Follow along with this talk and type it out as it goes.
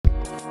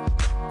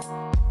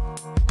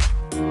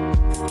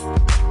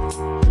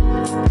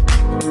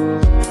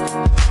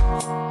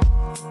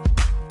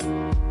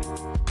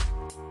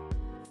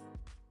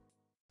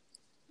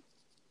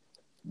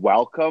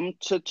welcome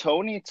to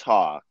Tony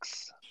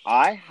Talks.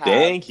 I have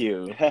Thank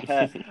you.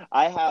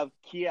 I have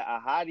Kia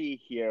Ahadi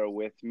here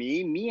with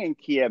me. Me and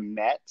Kia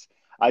met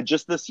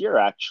just this year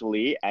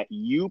actually at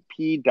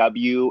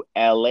UPW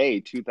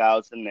LA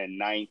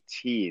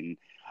 2019.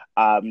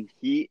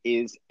 He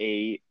is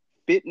a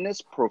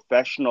fitness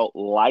professional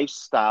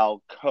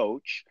lifestyle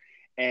coach.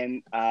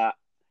 And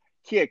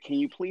Kia, can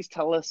you please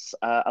tell us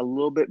a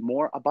little bit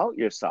more about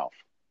yourself?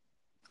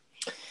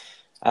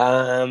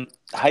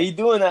 How you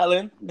doing,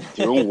 Alan?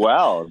 Doing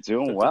well,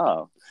 doing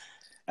well.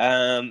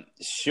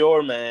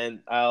 Sure,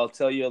 man. I'll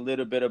tell you a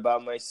little bit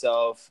about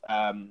myself.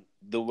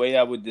 The way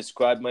I would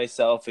describe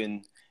myself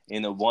in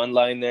a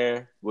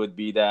one-liner would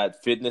be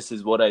that fitness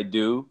is what I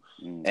do,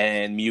 Mm.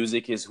 and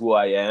music is who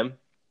I am.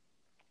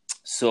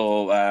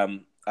 So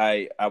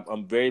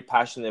I'm very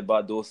passionate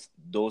about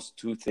those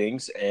two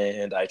things,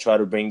 and I try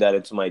to bring that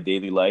into my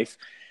daily life,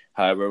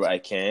 however I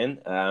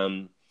can.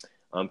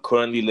 I'm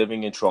currently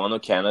living in Toronto,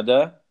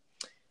 Canada,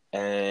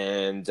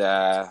 and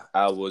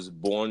I was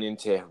born in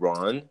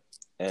Tehran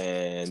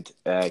and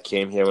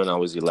came here when I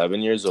was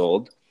 11 years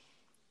old,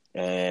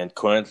 and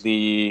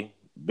currently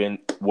been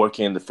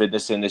working in the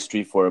fitness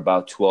industry for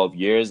about 12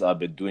 years. I've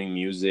been doing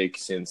music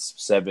since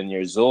 7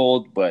 years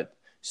old, but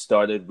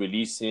started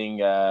releasing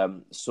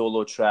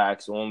solo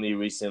tracks only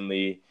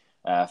recently,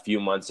 a few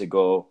months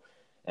ago.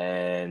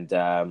 And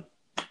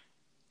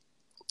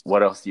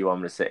what else do you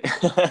want me to say?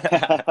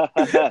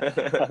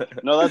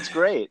 No, that's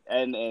great.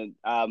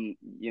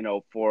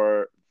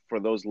 For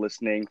those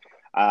listening,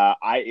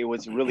 I it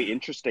was really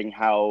interesting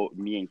how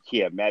me and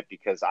Kia met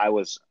because I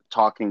was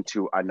talking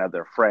to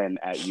another friend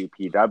at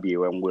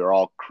UPW and we are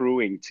all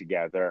crewing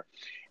together,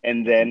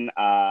 and then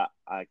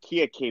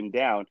Kia came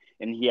down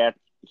and he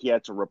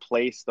had to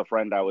replace the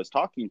friend I was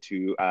talking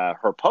to.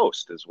 Her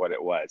post is what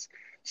it was.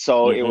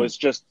 So it Mm-hmm. was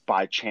just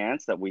by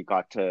chance that we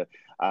got to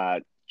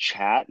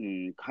chat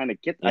and kind of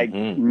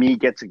Mm-hmm.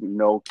 get to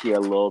know Kia a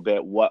little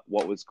bit, what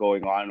was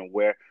going on and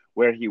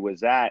where he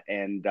was at.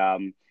 And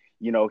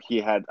he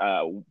had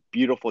a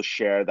beautiful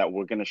share that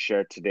we're going to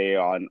share today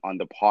on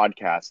the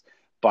podcast.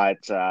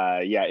 But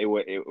yeah, it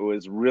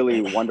was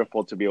really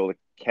wonderful to be able to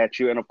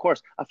catch you, and of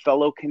course a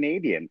fellow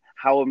Canadian.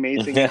 How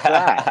amazing is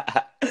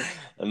that?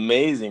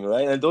 Amazing,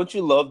 right? And don't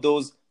you love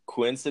those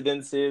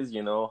coincidences,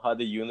 how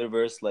the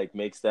universe like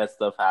makes that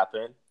stuff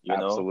happen?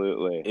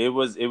 Absolutely. It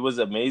was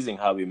amazing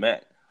how we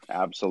met.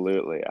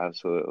 Absolutely,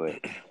 absolutely.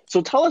 So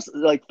tell us,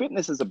 like,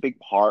 fitness is a big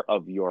part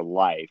of your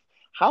life.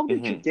 How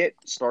did you Hmm. get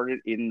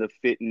started in the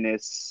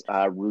fitness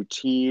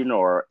routine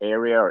or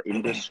area or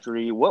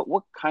industry?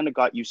 What kind of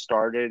got you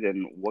started,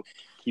 and what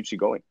keeps you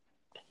going?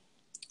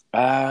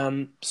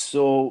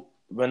 So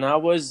when I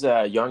was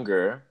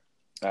younger,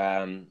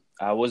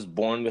 I was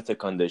born with a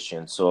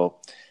condition. So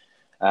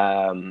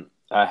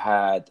I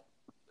had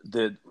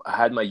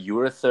my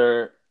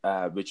urethra,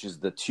 which is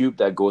the tube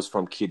that goes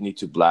from kidney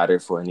to bladder.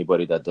 For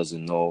anybody that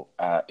doesn't know,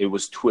 it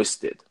was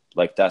twisted.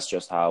 Like that's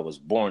just how I was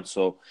born.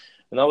 So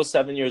when I was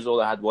 7 years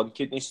old, I had one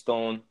kidney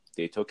stone.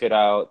 They took it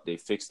out. They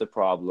fixed the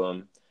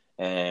problem,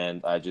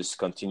 and I just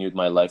continued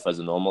my life as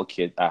a normal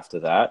kid after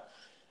that.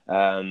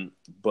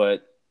 But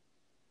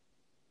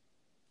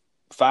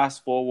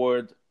fast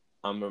forward,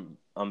 I'm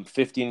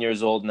 15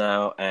 years old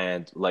now,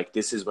 and like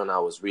this is when I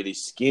was really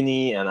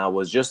skinny, and I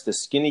was just a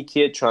skinny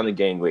kid trying to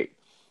gain weight.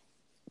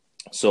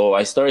 So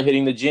I started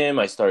hitting the gym,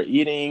 I started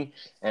eating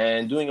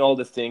and doing all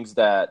the things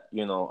that,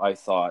 I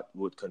thought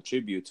would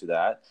contribute to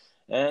that.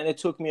 And it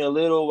took me a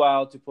little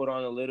while to put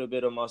on a little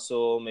bit of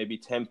muscle, maybe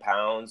 10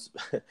 pounds.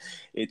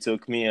 It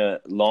took me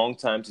a long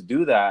time to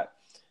do that.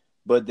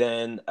 But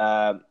then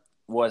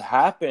what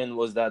happened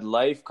was that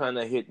life kind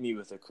of hit me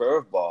with a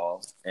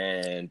curveball.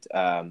 And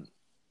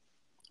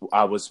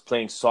I was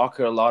playing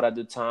soccer a lot at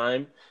the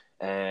time,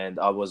 and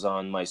I was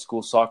on my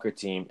school soccer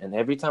team. And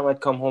every time I'd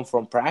come home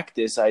from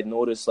practice, I'd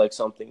notice like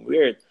something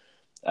weird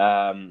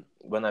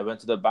when I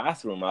went to the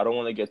bathroom. I don't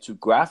want to get too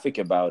graphic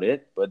about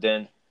it, but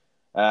then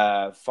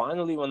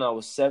finally, when I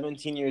was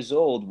 17 years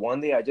old, one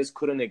day I just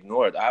couldn't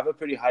ignore it. I have a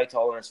pretty high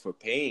tolerance for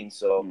pain,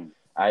 so Mm.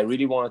 I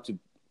really wanted to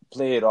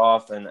play it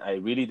off, and I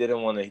really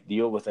didn't want to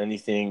deal with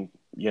anything,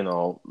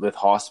 with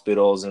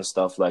hospitals and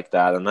stuff like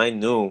that. And I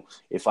knew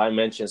if I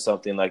mentioned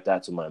something like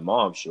that to my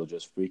mom, she'll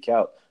just freak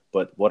out.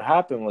 But what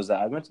happened was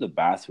that I went to the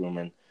bathroom,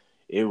 and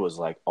it was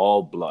like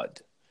all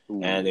blood.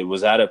 And it Ooh.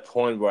 was at a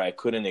point where I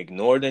couldn't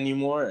ignore it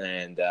anymore.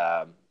 And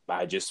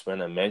I just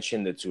went and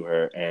mentioned it to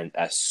her. And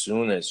as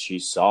soon as she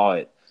saw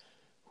it,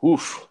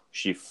 whoof,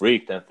 she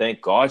freaked. And thank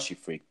God she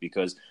freaked,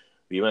 because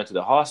we went to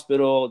the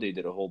hospital. They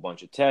did a whole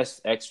bunch of tests,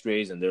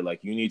 x-rays, and they're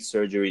like, you need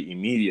surgery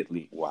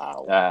immediately.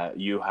 Wow.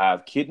 You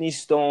have kidney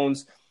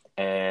stones,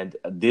 and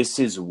this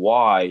is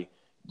why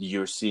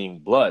you're seeing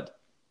blood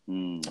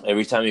Mm.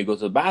 every time you go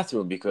to the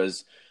bathroom,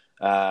 because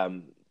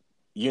um,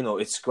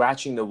 it's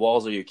scratching the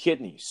walls of your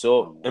kidney. Oh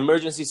So wow.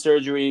 emergency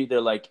surgery,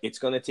 they're like, it's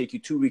going to take you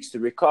 2 weeks to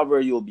recover.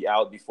 You'll be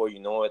out before you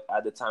know it.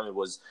 At the time, it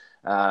was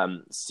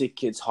Sick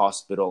Kids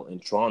Hospital in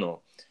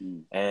Toronto.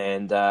 Mm.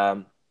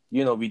 And,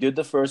 we did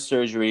the first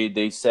surgery.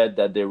 They said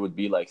that there would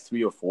be like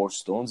 3 or 4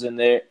 stones in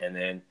there. And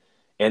then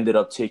ended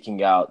up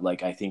taking out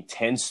like I think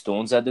 10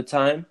 stones at the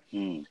time.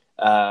 Mm.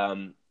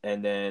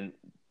 And then,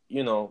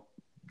 you know,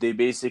 they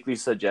basically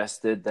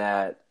suggested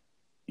that,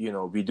 you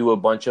know, we do a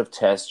bunch of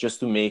tests just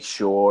to make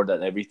sure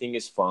that everything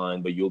is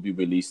fine, but you'll be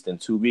released in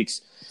 2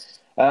 weeks.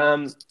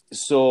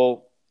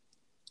 So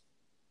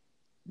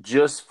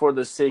just for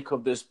the sake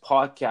of this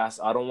podcast,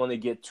 I don't want to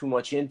get too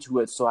much into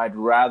it. So I'd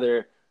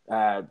rather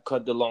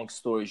cut the long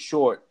story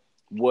short.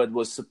 What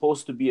was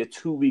supposed to be a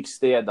 2-week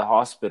stay at the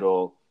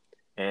hospital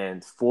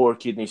and 4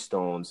 kidney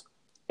stones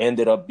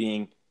ended up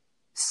being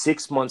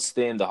 6 months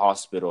stay in the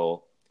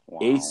hospital, Wow.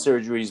 8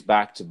 surgeries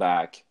back to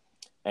back,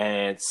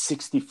 and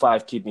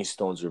 65 kidney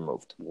stones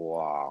removed.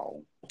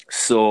 Wow.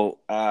 So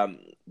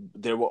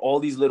there were all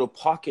these little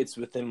pockets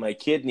within my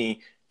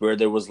kidney where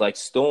there was like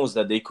stones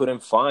that they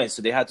couldn't find.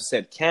 So they had to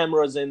send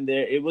cameras in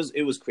there. It was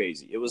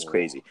crazy. It was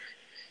crazy.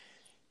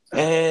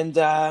 And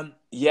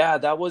yeah,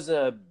 that was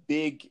a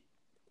big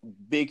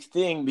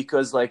thing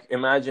because like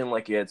imagine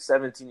like you had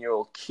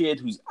 17-year-old kid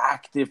who's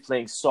active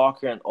playing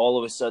soccer and all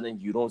of a sudden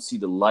you don't see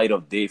the light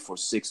of day for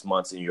 6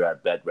 months and you're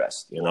at bed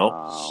rest, you know?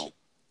 Wow.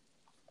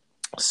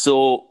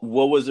 So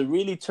what was a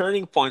really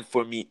turning point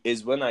for me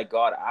is when I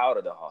got out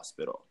of the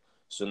hospital.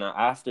 So now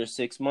after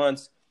 6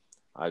 months,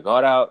 I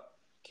got out,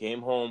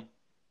 came home,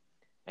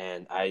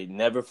 and I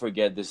never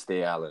forget this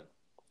day, Alan.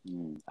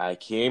 I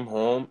came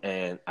home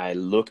and I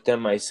looked at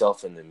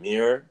myself in the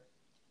mirror.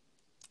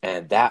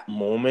 And that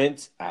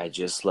moment, I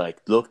just like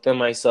looked at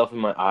myself in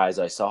my eyes.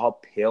 I saw how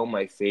pale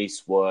my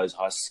face was,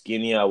 how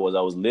skinny I was.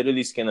 I was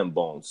literally skin and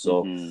bones.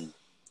 So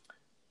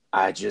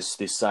I just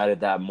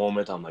decided that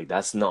moment, I'm like,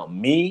 that's not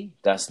me.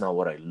 That's not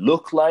what I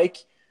look like.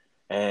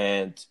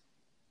 And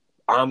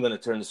I'm going to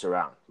turn this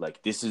around.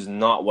 Like, this is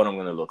not what I'm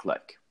going to look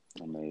like.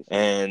 Amazing.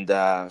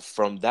 And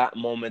from that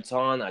moment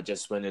on, I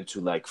just went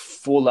into like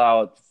full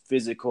out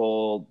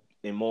physical,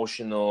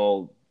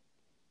 emotional,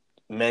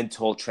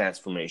 mental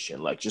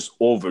transformation, like just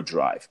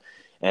overdrive.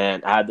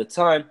 And at the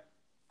time,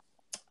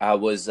 I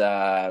was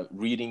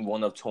reading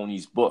one of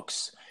Tony's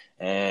books.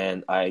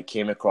 And I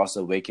came across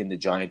Awaken the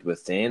Giant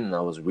Within, and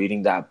I was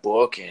reading that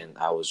book, and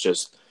I was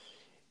just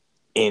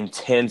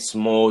intense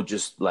mode,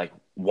 just like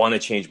want to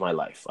change my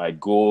life. I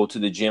go to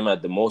the gym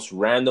at the most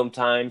random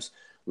times,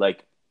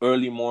 like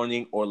early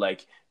morning or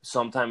like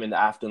sometime in the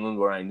afternoon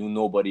where I knew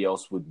nobody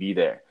else would be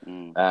there,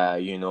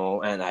 you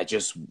know, and I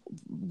just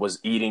was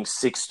eating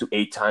 6 to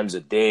 8 times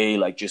a day,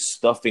 like just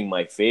stuffing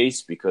my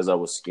face because I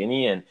was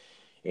skinny. And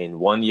in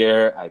 1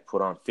 year, I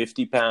put on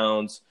 50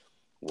 pounds.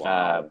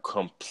 Wow.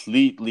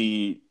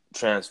 Completely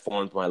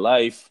transformed my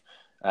life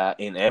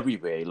in every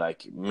way,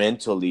 like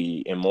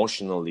mentally,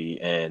 emotionally,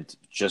 and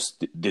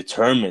just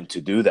determined to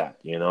do that,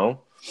 you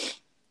know?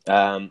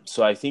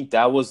 So I think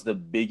that was the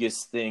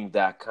biggest thing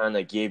that kind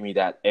of gave me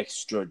that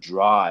extra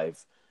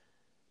drive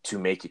to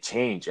make a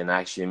change and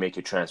actually make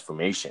a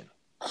transformation.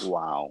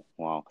 Wow.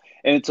 Wow.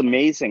 And it's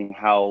amazing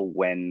how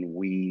when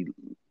we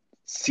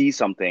see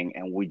something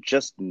and we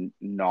just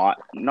not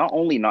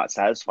only not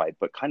satisfied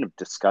but kind of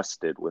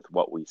disgusted with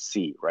what we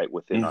see right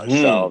within Mm-hmm.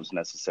 ourselves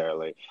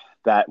necessarily,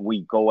 that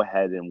we go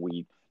ahead and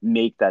we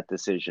make that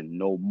decision,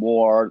 no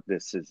more,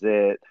 this is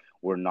it,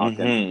 we're not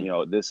going to, Mm-hmm. you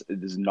know, this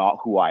is not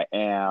who I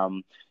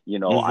am, you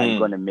know, I'm Mm-hmm.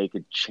 going to make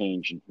a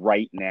change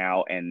right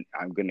now and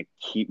I'm going to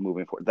keep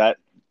moving forward.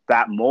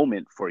 That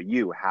moment for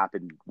you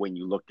happened when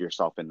you looked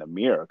yourself in the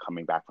mirror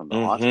coming back from the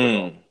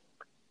hospital. Mm-hmm.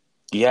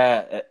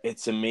 Yeah,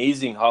 it's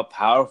amazing how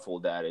powerful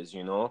that is,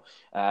 you know.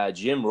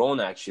 Jim Rohn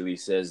actually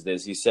says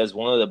this. He says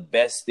one of the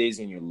best days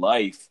in your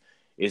life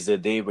is the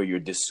day where you're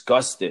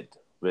disgusted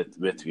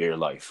with your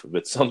life,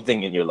 with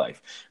something in your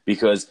life,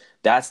 because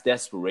that's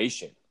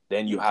desperation.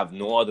 Then you have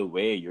no other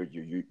way.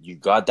 You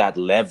got that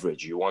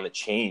leverage. You want to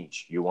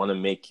change. You want to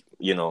make,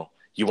 you know,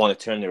 you want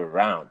to turn it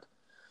around.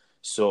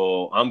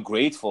 So I'm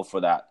grateful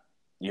for that,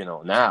 you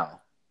know,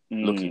 now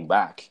looking Mm,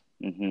 back.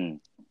 hmm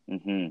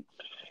hmm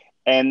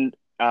And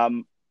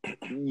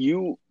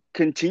you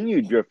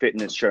continued your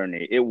fitness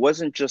journey. It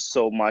wasn't just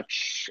so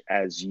much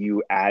as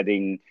you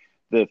adding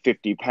the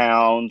 50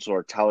 pounds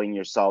or telling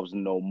yourselves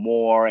no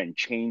more and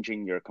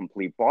changing your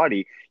complete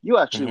body. You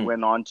actually Mhm.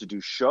 went on to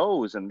do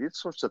shows and these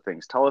sorts of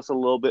things. Tell us a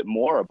little bit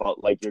more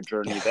about like your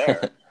journey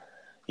there.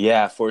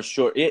 Yeah, for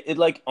sure. It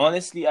like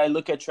honestly, I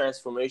look at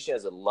transformation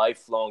as a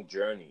lifelong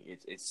journey.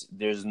 It's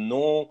there's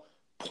no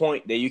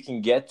point that you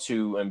can get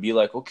to and be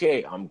like,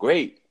 okay, I'm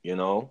great. You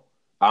know,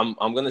 I'm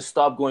gonna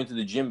stop going to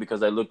the gym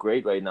because I look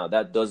great right now.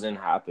 That doesn't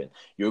happen.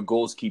 Your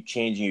goals keep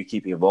changing. You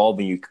keep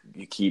evolving.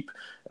 You keep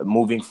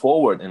moving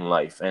forward in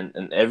life,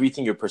 and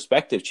everything. Your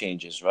perspective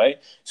changes,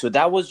 right? So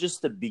that was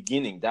just the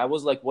beginning. That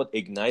was like what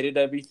ignited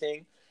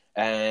everything.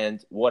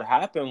 And what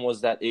happened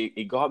was that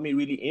it got me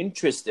really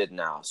interested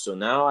now. So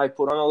now I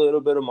put on a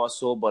little bit of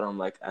muscle, but I'm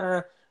like,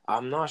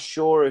 I'm not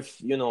sure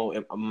if, you know,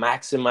 if I'm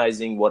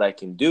maximizing what I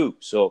can do.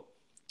 So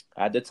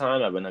at the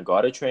time, when I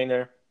got a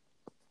trainer,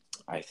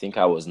 I think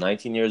I was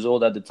 19 years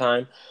old at the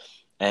time.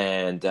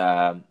 And,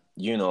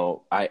 you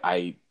know,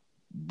 I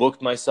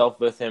booked myself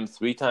with him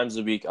 3 times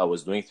a week. I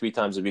was doing 3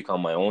 times a week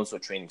on my own. So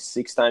training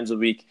 6 times a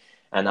week.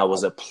 and I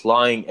was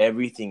applying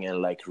everything,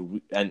 and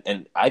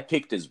and I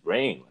picked his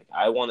brain. Like,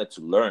 I wanted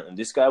to learn. And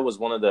this guy was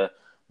one of the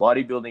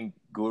bodybuilding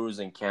gurus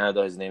in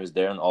Canada. His name is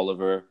Darren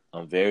Oliver.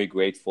 I'm very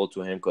grateful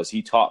to him because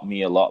he taught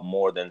me a lot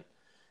more than,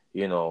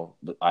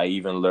 I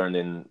even learned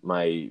in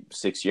my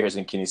 6 years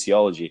in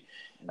kinesiology.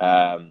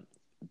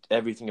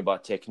 Everything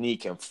about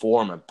technique and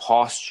form and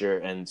posture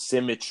and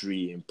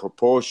symmetry and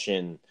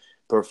proportion,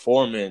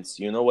 performance,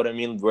 you know what I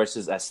mean,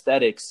 versus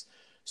aesthetics.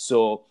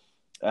 So,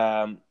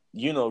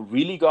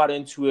 really got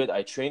into it.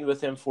 I trained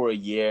with him for a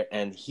year,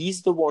 and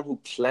he's the one who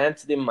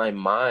planted in my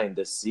mind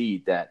the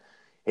seed that,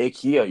 hey,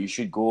 Kia, you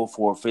should go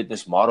for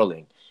fitness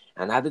modeling.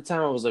 And at the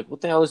time, I was like,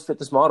 what the hell is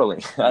fitness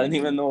modeling? I didn't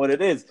even know what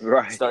it is.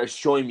 Right. He started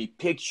showing me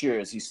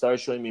pictures. He started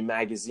showing me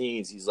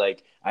magazines. He's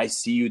like, I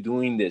see you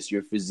doing this.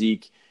 Your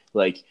physique,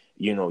 like,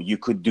 you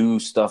could do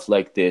stuff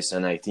like this,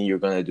 and I think you're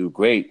going to do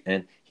great.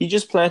 And he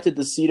just planted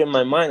the seed in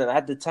my mind. And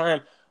at the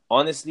time,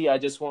 honestly, I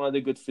just wanted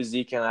a good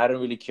physique, and I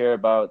didn't really care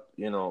about,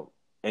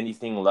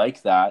 anything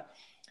like that.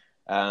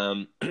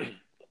 And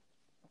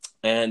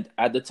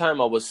at the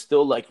time, I was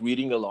still like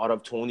reading a lot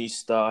of Tony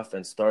stuff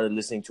and started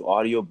listening to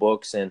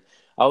audiobooks, and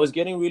I was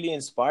getting really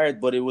inspired,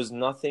 but it was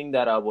nothing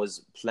that I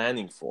was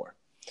planning for.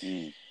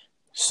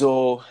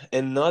 So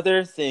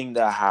another thing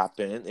that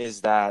happened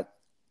is that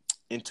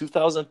in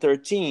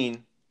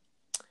 2013,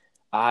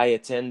 I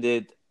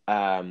attended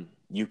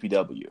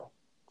UPW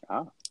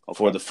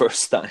for the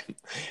first time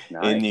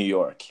in New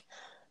York.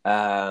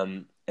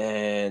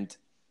 And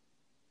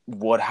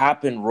what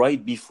happened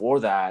right before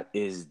that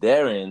is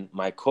Darren,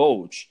 my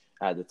coach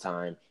at the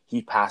time,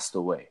 he passed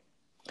away.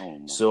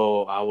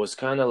 So I was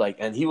kind of like,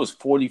 and he was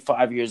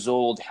 45 years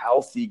old,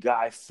 healthy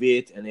guy,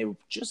 fit, and it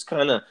just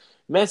kind of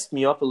messed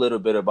me up a little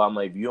bit about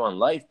my view on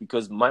life,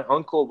 because my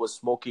uncle was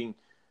smoking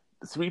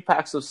 3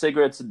 packs of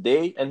cigarettes a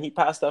day, and he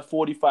passed at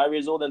 45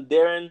 years old. And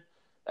Darren,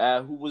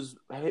 who was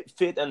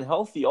fit and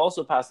healthy,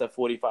 also passed at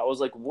 45. I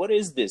was like, what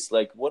is this?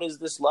 Like, what is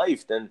this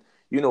life? Then,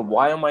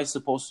 why am I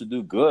supposed to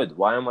do good?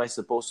 Why am I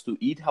supposed to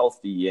eat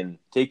healthy and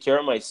take care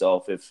of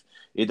myself if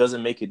it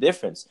doesn't make a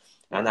difference?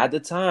 And at the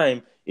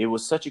time, it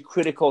was such a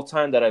critical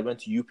time that I went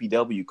to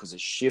UPW, because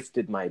it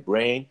shifted my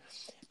brain,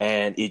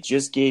 and it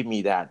just gave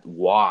me that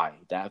why,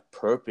 that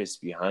purpose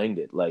behind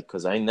it. Like,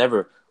 because I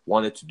never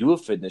wanted to do a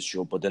fitness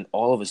show, but then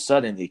all of a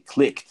sudden it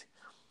clicked,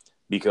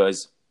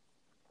 because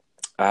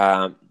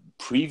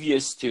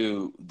previous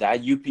to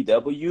that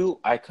UPW,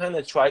 I kind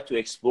of tried to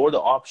explore the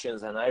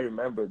options. And I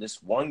remember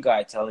this one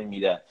guy telling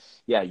me that,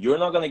 yeah, you're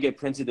not going to get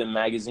printed in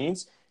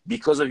magazines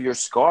because of your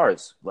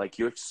scars, like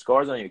your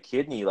scars on your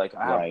kidney. Like,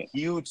 I have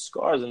huge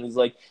scars. And he's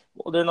like,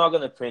 well, they're not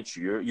going to print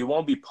you. You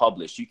won't be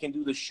published. You can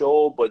do the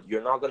show, but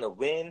you're not going to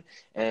win.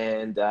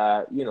 And,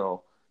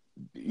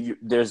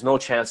 there's no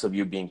chance of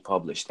you being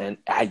published. And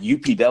at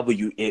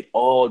UPW, it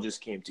all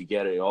just came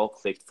together. It all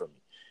clicked for me.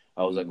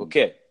 I was like,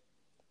 okay,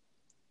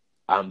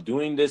 I'm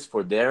doing this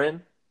for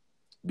Darren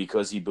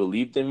because he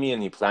believed in me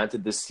and he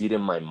planted this seed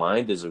in my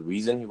mind. There's a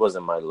reason he was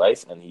in my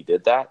life, and he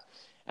did that.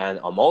 And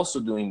I'm also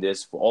doing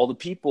this for all the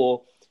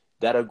people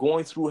that are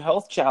going through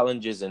health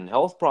challenges and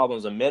health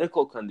problems and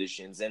medical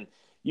conditions, and,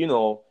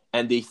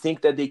 and they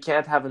think that they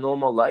can't have a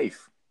normal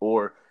life,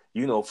 or,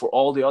 for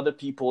all the other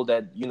people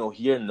that,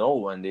 hear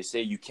no, and they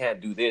say you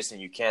can't do this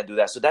and you can't do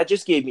that. So that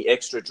just gave me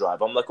extra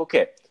drive. I'm like,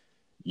 okay,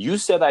 you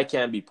said I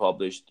can't be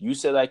published. You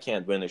said I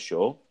can't win a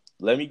show.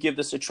 Let me give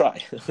this a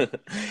try.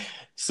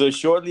 So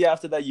shortly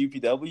after that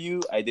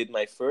UPW, I did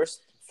my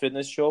first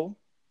fitness show.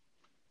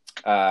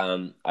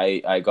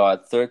 I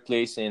got 3rd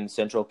place in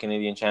Central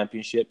Canadian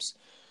Championships.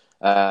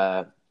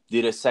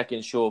 Did a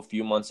second show a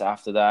few months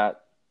after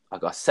that. I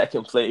got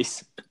 2nd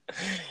place.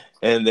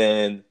 And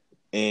then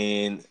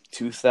in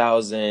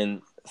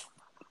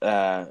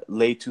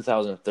late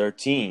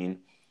 2013,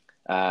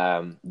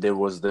 there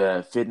was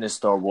the Fitness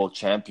Star World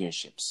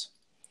Championships.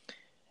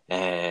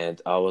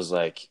 And I was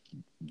like,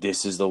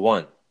 this is the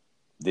one.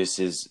 This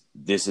is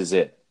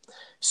it.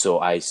 So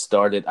I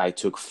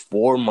took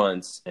 4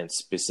 months and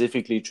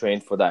specifically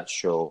trained for that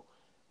show.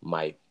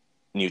 My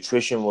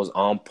nutrition was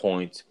on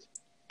point,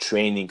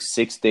 training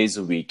 6 days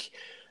a week,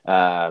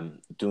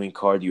 doing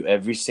cardio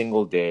every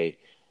single day,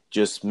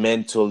 just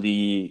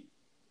mentally,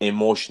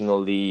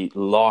 emotionally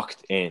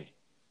locked in,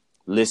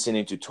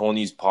 listening to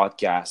Tony's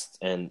podcast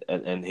and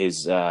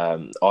his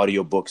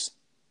audiobooks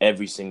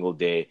every single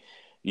day,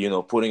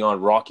 putting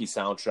on Rocky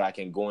soundtrack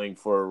and going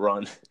for a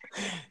run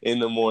in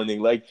the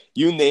morning, like,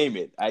 you name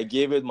it. I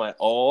gave it my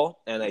all,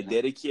 and I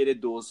dedicated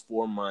those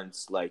 4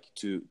 months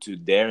to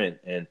Darren.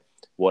 And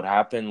what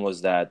happened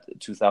was that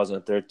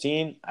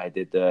 2013, I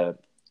did the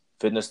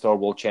Fitness Star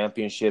World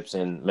Championships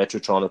in Metro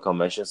Toronto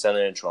Convention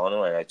Center in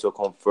Toronto, and I took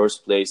home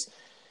 1st place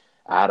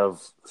out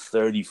of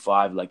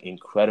 35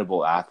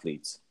 incredible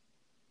athletes.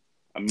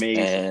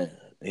 Amazing. And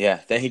yeah,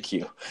 thank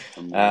you.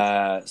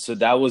 So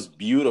that was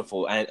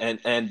beautiful,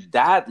 and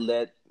that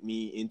led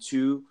me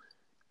into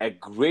a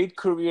great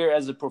career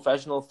as a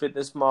professional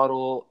fitness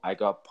model. I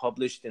got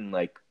published in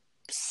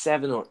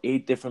 7 or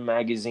 8 different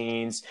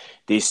magazines.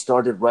 They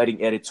started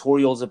writing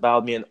editorials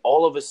about me, and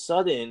all of a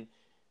sudden,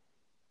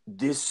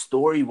 this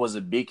story was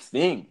a big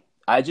thing.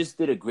 I just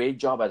did a great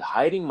job at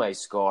hiding my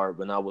scar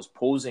when I was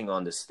posing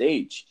on the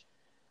stage.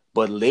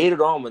 But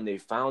later on, when they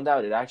found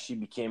out, it actually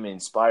became an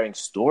inspiring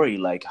story,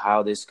 like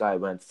how this guy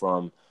went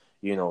from,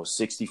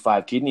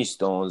 65 kidney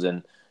stones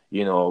and,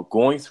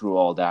 going through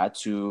all that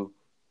to,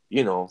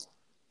 you know,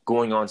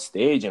 going on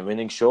stage and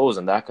winning shows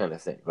and that kind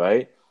of thing,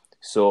 right?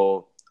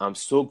 So I'm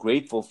so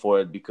grateful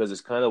for it because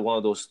it's kind of one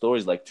of those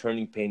stories like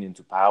turning pain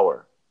into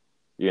power,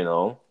 you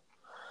know?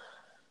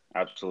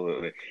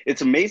 Absolutely.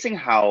 It's amazing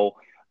how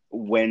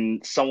when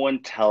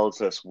someone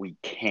tells us we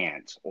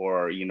can't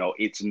or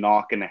it's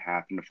not going to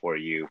happen for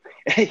you,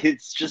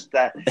 it's just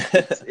that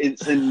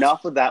it's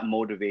enough of that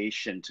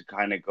motivation to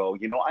kind of go,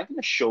 I'm going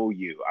to show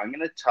you. I'm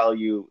going to tell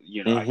you,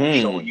 I'm going to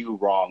show Mm-hmm. you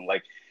wrong.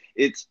 Like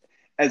it's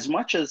as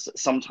much as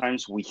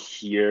sometimes we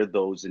hear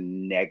those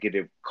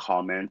negative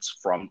comments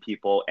from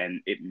people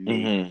and it may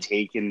be Mm-hmm.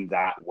 taken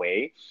that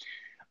way,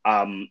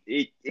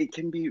 it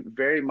can be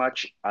very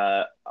much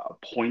a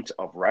point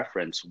of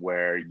reference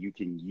where you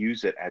can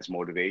use it as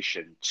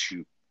motivation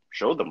to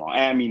show them all.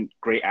 I mean,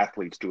 great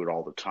athletes do it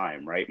all the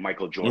time, right?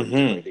 Michael Jordan's a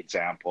Mm-hmm. great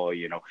example,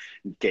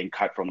 getting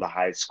cut from the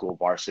high school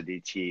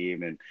varsity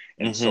team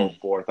and so Mm-hmm.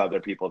 forth.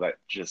 Other people that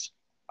just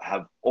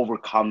have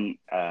overcome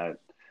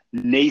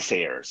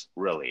naysayers,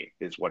 really,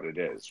 is what it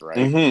is, right?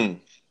 Mm-hmm.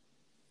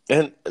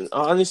 And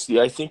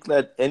honestly, I think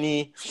that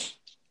any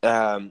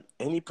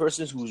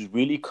person who's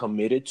really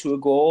committed to a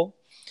goal,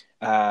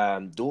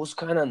 those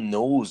kind of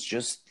no's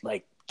just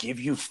like give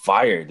you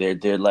fire.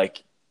 They're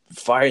like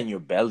fire in your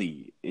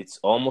belly. It's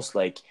almost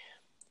like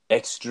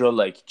extra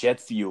like jet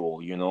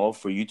fuel,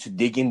 for you to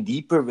dig in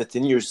deeper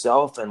within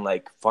yourself and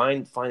like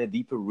find a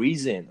deeper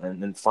reason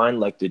and then find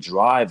like the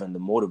drive and the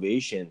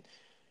motivation,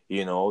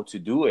 to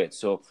do it.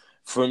 So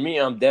for me,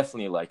 I'm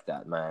definitely like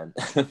that, man.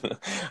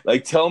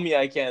 Like tell me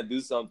I can't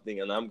do something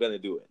and I'm gonna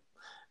do it.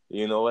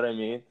 You know what I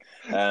mean?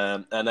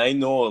 And I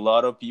know a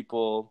lot of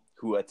people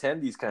who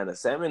attend these kind of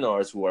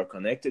seminars who are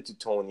connected to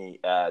Tony.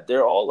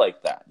 They're all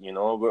like that.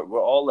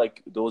 We're all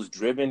like those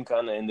driven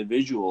kind of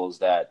individuals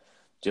that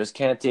just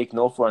can't take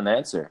no for an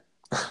answer.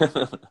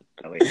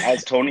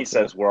 As Tony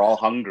says, we're all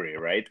hungry,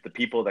 right? The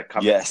people that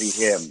come and see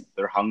Yes. him,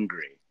 they're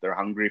hungry. They're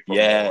hungry for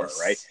more,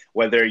 right? Yes.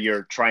 Whether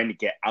you're trying to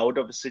get out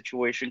of a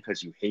situation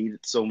because you hate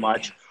it so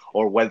much,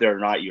 or whether or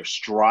not you're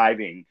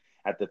striving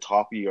at the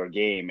top of your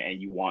game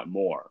and you want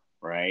more,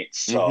 right?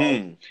 So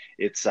Mm-hmm.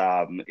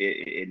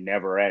 it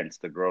never ends.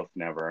 The growth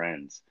never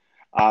ends.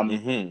 Um,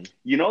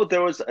 Mm-hmm.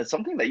 there was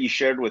something that you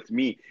shared with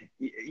me.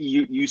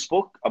 You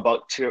spoke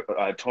about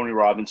Tony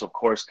Robbins, of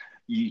course.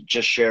 You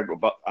just shared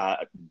about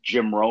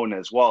Jim Rohn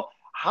as well.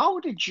 How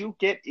did you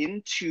get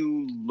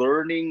into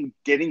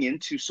getting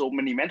into so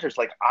many mentors?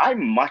 Like,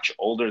 I'm much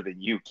older than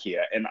you,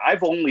 Kia, and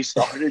I've only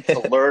started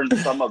to learn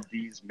some of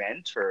these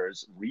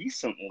mentors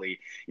recently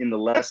in the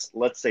last,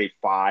 let's say,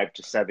 5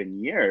 to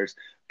 7 years.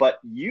 But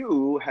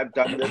you have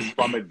done this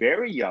from a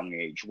very young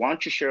age. Why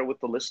don't you share with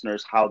the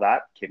listeners how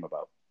that came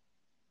about?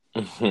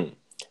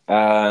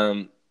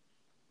 Mm-hmm.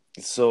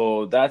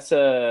 So that's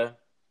a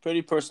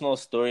pretty personal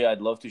story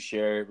I'd love to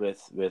share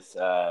with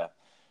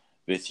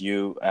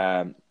you.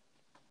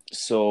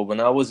 So when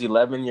I was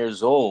 11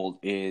 years old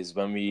is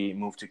when we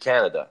moved to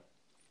Canada,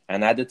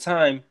 and at the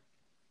time,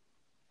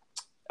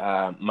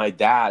 my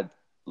dad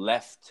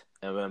left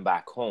and went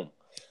back home,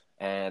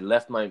 and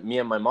left me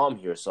and my mom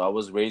here. So I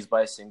was raised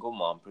by a single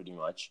mom, pretty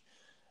much.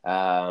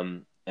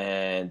 And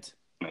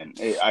And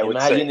I would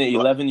imagine say,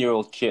 an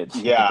 11-year-old kid.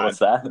 yeah, What's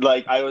that?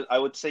 like I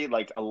would say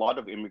like a lot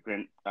of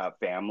immigrant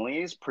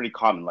families, pretty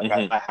common. Like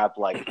I, Mm-hmm. I have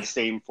like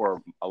same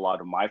for a lot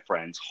of my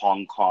friends,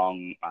 Hong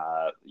Kong,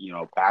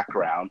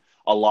 background.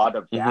 A lot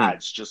of Mm-hmm.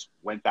 dads just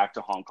went back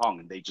to Hong Kong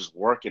and they just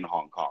work in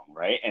Hong Kong,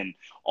 right? And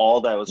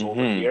all that was over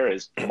Mm-hmm. here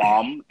is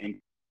mom and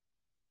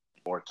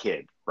or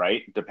kid,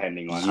 right?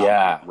 Depending on how,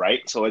 Yeah.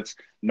 right? So it's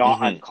not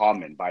Mm-hmm.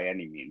 uncommon by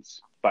any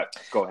means. But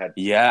go ahead.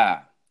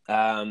 Yeah.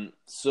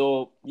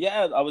 So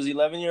yeah, I was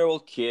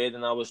 11-year-old kid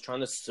and I was trying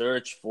to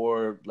search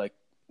for like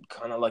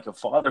kind of like a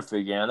father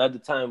figure. And at the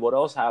time, what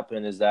else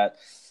happened is that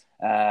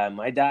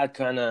my dad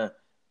kind of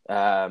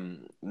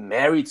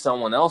married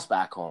someone else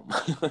back home,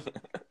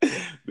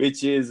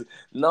 which is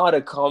not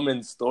a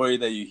common story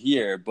that you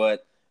hear,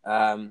 but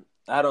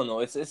I don't know.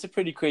 It's a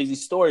pretty crazy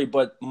story,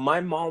 but my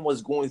mom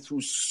was going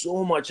through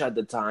so much at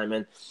the time,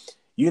 and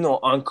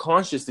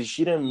unconsciously,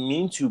 she didn't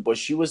mean to, but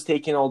she was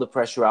taking all the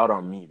pressure out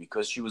on me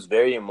because she was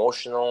very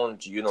emotional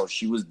and,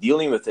 she was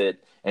dealing with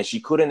it and she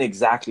couldn't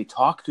exactly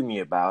talk to me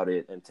about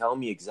it and tell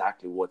me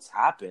exactly what's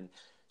happened.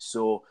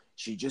 So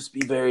she'd just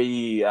be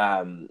very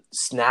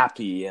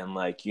snappy and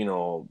like,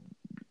 the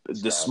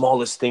Stuff.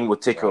 smallest thing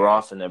would tick her Right.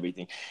 off and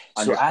everything.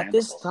 So at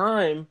this Understandable.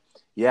 time,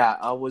 yeah,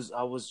 I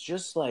was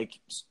just like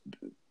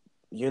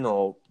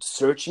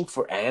searching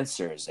for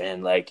answers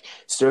and like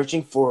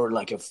searching for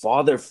like a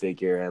father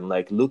figure and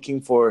like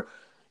looking for,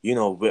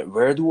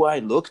 where do I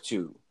look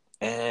to?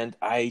 And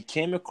I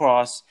came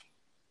across,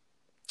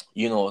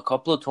 a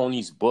couple of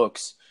Tony's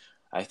books.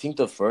 I think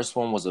the first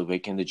one was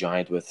Awaken the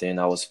Giant Within.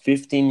 I was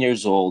 15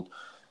 years old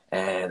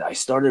and I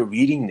started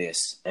reading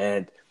this.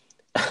 And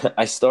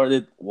I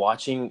started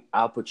watching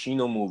Al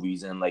Pacino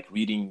movies and like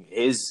reading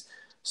his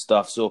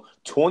stuff. So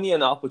Tony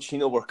and Al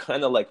Pacino were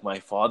kind of like my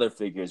father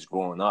figures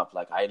growing up.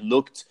 Like I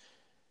looked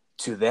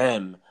to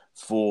them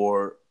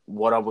for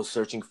what I was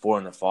searching for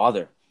in a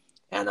father.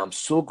 And I'm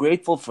so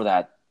grateful for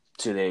that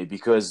today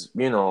because,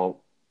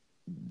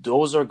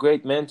 those are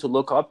great men to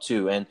look up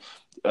to. And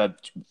uh,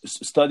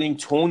 studying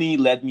Tony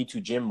led me to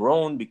Jim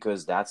Rohn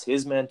because that's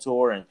his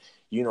mentor. And,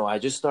 I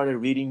just started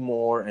reading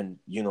more and,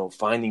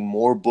 finding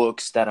more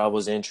books that I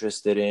was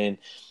interested in.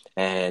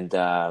 And,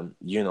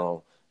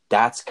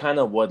 that's kind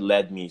of what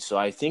led me. So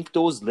I think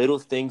those little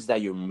things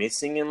that you're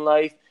missing in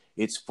life,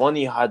 it's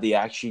funny how they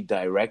actually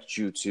direct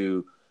you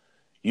to,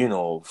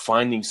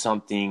 finding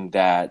something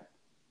that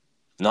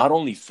not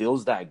only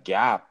fills that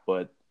gap,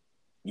 but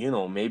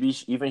maybe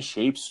even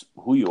shapes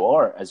who you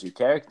are as your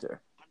character.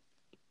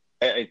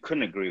 I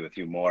couldn't agree with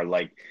you more.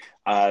 Like,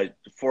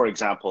 for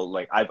example,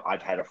 like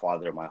I've had a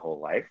father my whole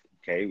life.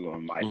 Okay,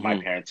 my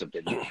Mm-hmm. parents have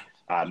been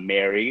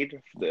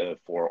married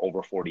for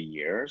over 40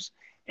 years,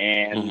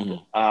 and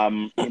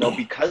Mm-hmm.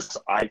 because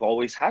I've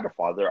always had a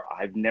father,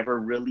 I've never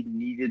really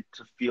needed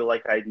to feel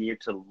like I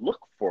needed to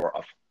look for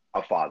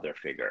a father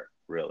figure,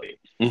 really.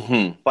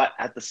 Mm-hmm. But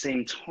at the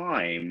same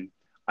time,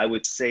 I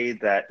would say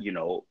that,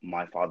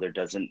 my father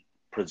doesn't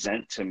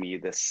present to me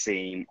the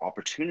same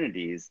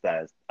opportunities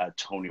that a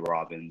Tony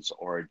Robbins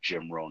or a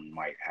Jim Rohn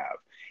might have.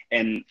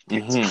 And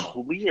it's Mm-hmm.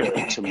 clear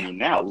to me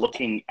now,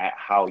 looking at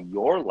how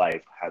your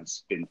life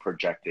has been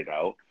projected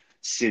out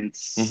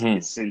Mm-hmm.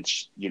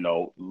 since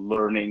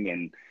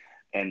learning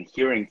and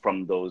hearing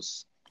from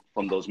those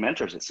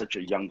mentors at such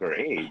a younger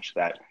age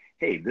that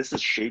hey, this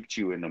has shaped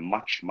you in a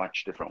much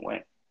different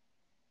way.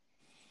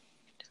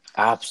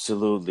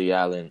 Absolutely,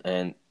 Alan.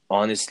 And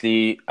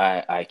honestly,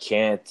 I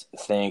can't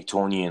thank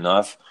Tony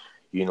enough,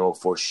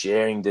 for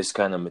sharing this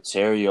kind of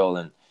material.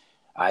 And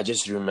I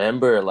just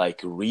remember like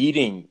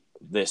reading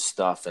this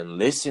stuff and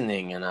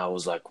listening, and I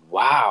was like,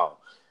 wow,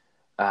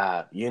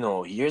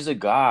 here's a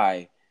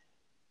guy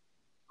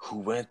who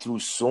went through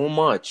so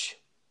much,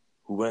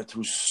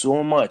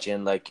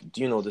 and like,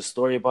 the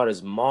story about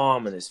his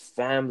mom and his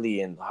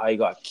family and how he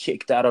got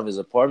kicked out of his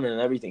apartment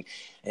and everything.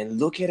 And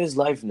look at his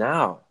life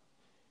now,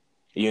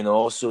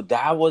 so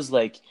that was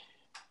like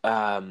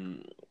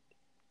um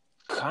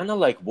kind of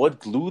like what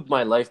glued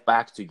my life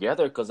back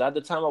together, because at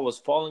the time I was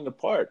falling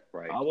apart.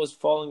 Right. I was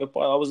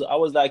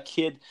that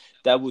kid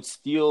that would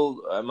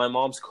steal my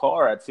mom's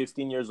car at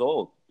 15 years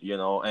old,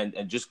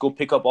 and just go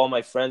pick up all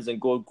my friends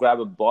and go grab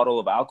a bottle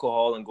of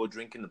alcohol and go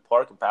drink in the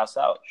park and pass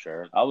out.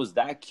 Sure. I was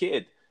that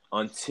kid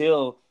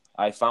until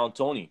I found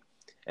Tony,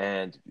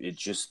 and it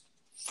just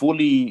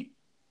fully,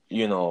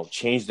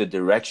 changed the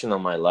direction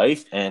of my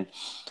life. And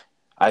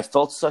I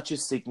felt such a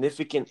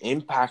significant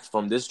impact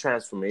from this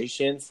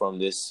transformation, from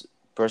this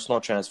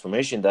personal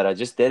transformation, that I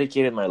just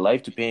dedicated my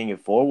life to paying it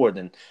forward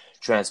and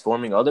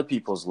transforming other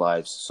people's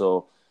lives.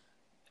 So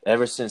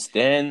ever since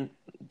then,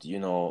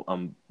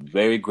 I'm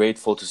very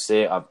grateful to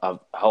say I've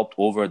helped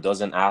over a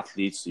dozen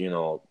athletes,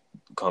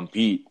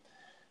 compete,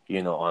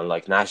 on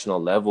like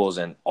national levels,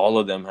 and all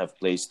of them have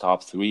placed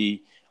top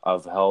three.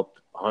 I've helped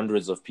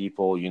hundreds of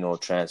people,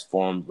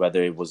 transform,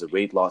 whether it was a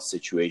weight loss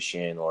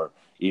situation or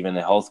even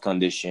a health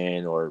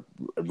condition or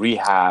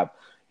rehab,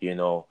 you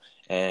know,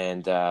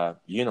 and,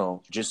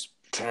 just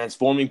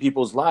transforming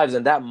people's lives.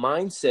 And that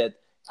mindset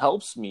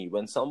helps me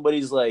when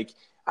somebody's like,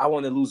 I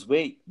want to lose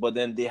weight, but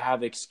then they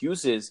have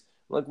excuses.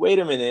 I'm like, wait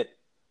a minute.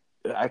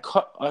 I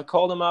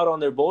call them out on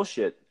their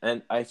bullshit.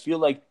 And I feel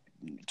like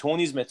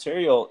Tony's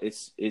material,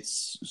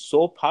 it's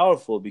so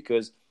powerful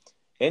because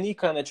any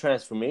kind of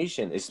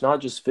transformation, it's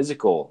not just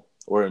physical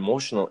or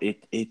emotional.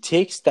 It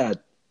takes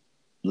that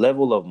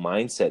level of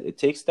mindset. It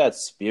takes that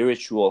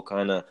spiritual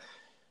kind of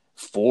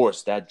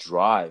force, that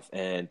drive.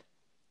 And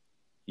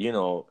you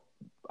know,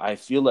 I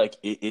feel like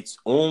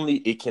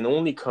it can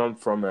only come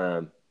from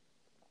a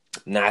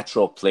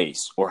natural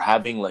place, or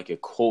having like a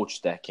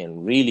coach that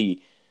can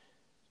really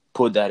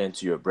put that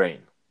into your brain.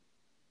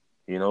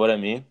 You know what I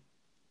mean?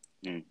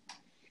 Mm.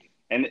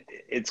 And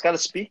it's got to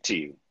speak to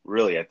you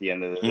really at the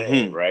end of the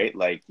day, Mm-hmm. right?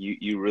 Like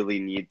you really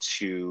need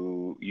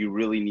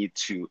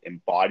to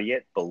embody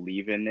it,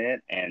 believe in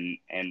it,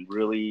 and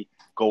really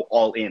go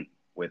all in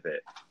with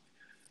it.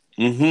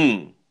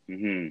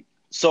 Mm-hmm.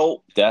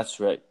 So That's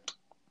right.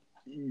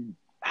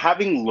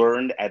 having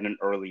learned at an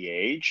early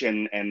age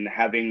and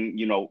having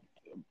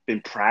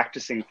been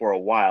practicing for a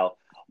while,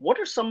 what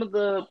are some of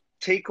the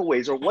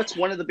takeaways, or what's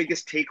one of the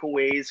biggest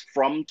takeaways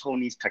from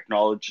Tony's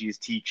technologies,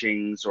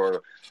 teachings,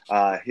 or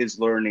his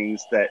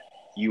learnings that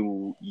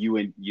you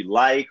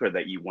like or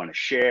that you want to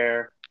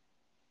share?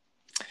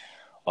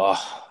 Oh,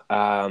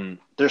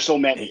 There's so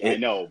many, I it,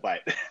 know, but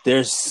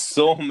there's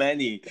so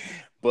many,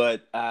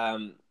 but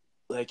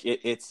like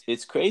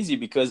it's crazy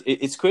because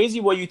it's crazy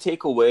what you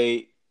take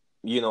away.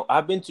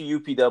 I've been to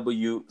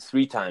UPW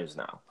 3 times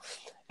now,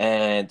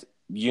 and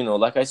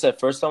like I said,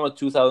 first time was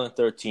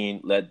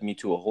 2013, led me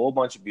to a whole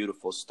bunch of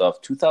beautiful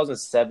stuff.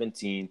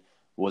 2017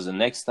 was the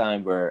next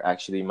time where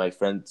actually my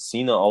friend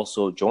Sina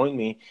also joined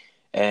me,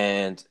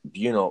 and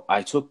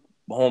I took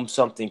home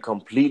something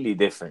completely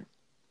different.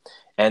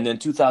 And then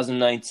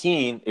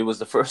 2019, it was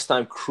the first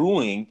time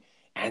crewing,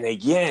 and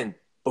again,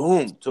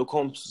 boom, took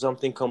home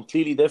something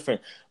completely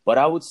different. But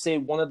I would say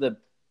one of the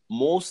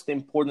most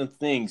important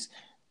things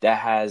that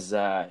has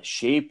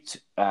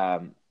shaped,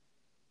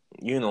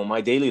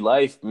 my daily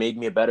life, made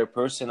me a better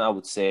person, I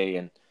would say,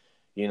 and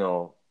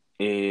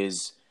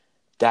is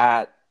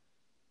that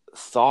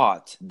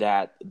thought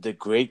that the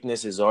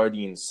greatness is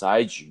already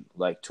inside you.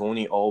 Like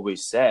Tony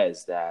always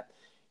says that,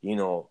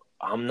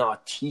 I'm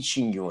not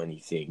teaching you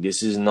anything.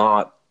 This is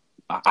not,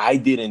 I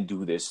didn't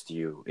do this to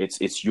you.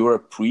 It's your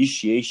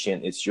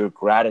appreciation. It's your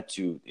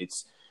gratitude.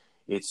 It's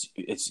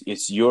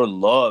your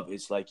love.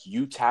 It's like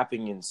you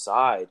tapping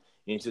inside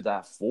into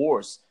that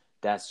force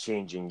that's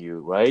changing you,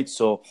 right?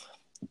 So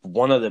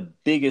one of the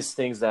biggest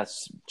things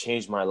that's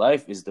changed my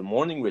life is the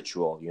morning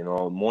ritual,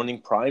 morning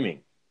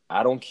priming.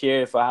 I don't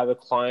care if I have a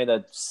client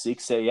at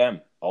 6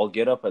 a.m. I'll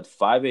get up at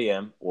 5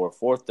 a.m. or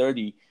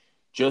 4:30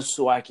 just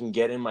so I can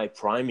get in my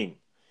priming,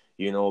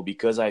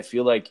 because I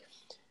feel like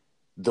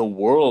the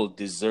world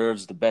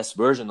deserves the best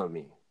version of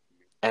me.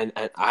 And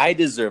I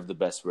deserve the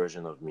best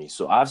version of me.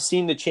 So I've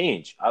seen the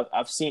change.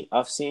 I've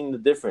seen the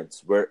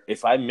difference where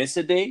if I miss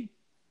a day,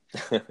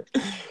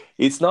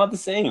 it's not the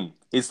same.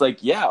 It's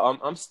like, yeah,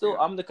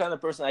 I'm the kind of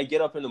person, I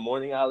get up in the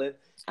morning, Alan,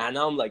 and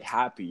I'm like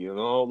happy,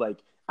 like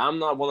I'm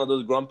not one of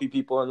those grumpy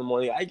people in the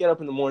morning. I get up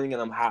in the morning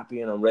and I'm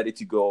happy and I'm ready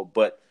to go.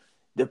 But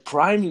the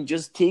priming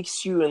just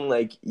takes you and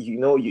like,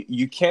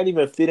 you can't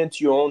even fit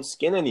into your own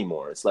skin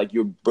anymore. It's like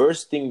you're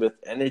bursting with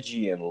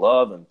energy and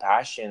love and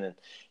passion. And,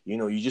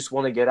 you just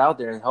want to get out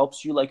there, and it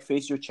helps you like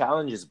face your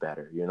challenges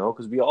better,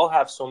 because we all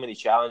have so many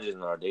challenges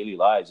in our daily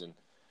lives. And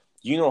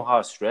you know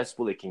how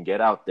stressful it can get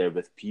out there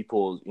with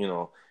people,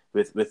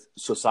 with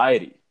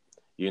society,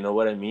 you know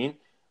what I mean?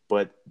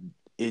 But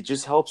it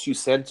just helps you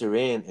center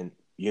in and,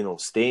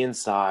 stay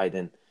inside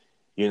and,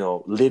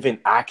 live in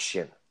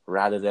action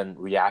rather than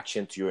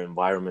reaction to your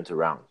environment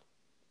around.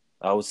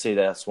 I would say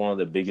that's one of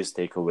the biggest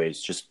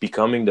takeaways, just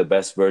becoming the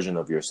best version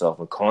of yourself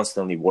and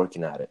constantly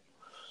working at it.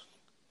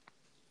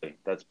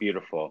 That's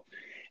beautiful.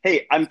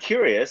 Hey, I'm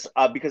curious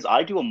because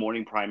I do a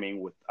morning priming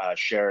with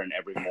Sharon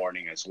every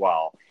morning as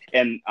well.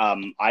 And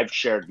I've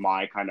shared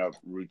my kind of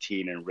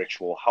routine and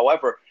ritual.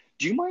 However,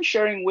 do you mind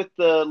sharing with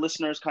the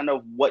listeners kind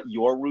of what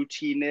your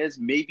routine is?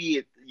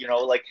 Maybe,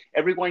 like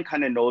everyone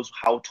kind of knows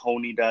how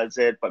Tony does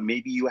it, but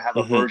maybe you have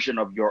a Mm-hmm. version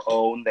of your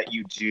own that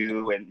you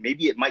do. And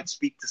maybe it might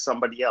speak to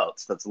somebody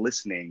else that's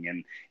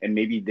listening, and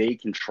maybe they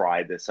can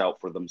try this out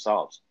for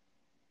themselves.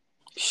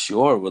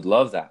 Sure, would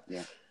love that.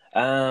 Yeah.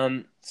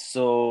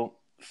 So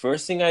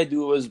first thing I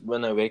do is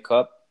when I wake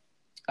up,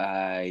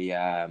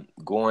 I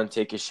go and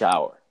take a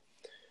shower.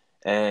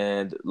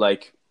 And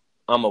like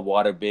I'm a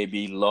water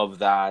baby, love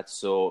that.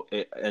 So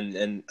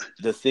and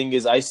the thing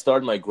is, I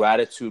start my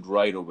gratitude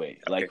right away.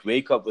 Okay. Like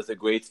wake up with a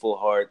grateful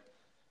heart.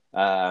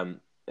 And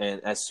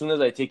as soon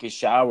as I take a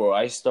shower,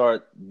 I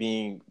start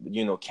being,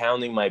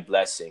 counting my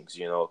blessings.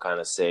 Kind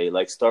of say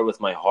like start with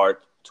my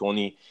heart.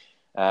 Tony,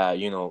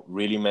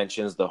 really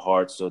mentions the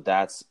heart. So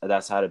that's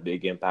had a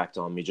big impact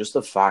on me. Just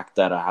the fact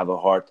that I have a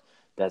heart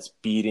that's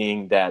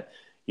beating, that,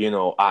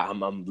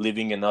 I'm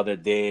living another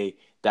day,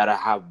 that I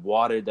have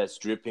water that's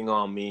dripping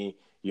on me,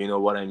 you know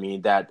what I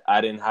mean? That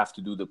I didn't have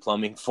to do the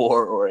plumbing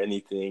for or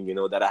anything,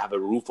 that I have a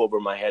roof over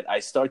my head. I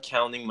start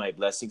counting my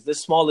blessings, the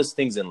smallest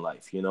things in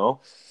life,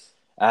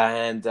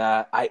 And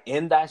I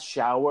end that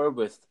shower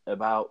with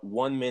about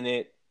 1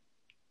 minute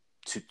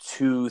to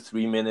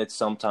 2-3 minutes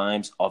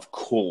sometimes of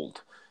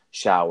cold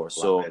shower.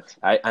 So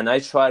I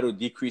try to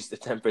decrease the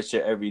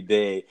temperature every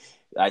day.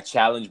 I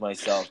challenge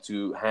myself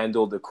to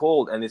handle the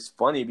cold. And it's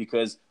funny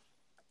because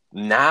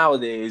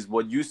nowadays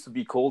what used to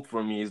be cold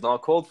for me is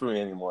not cold for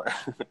me anymore.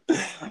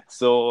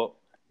 So,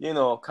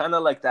 kind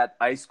of like that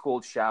ice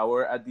cold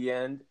shower at the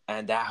end.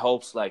 And that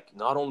helps like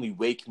not only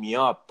wake me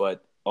up,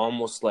 but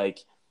almost like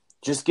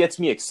just gets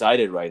me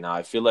excited right now.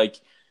 I feel like,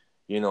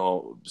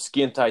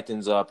 skin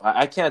tightens up.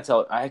 I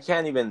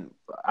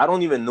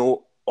don't even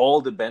know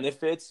all the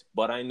benefits,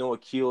 but I know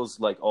it kills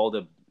like all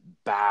the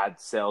bad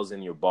cells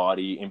in your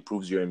body,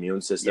 improves your immune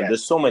system. Yes.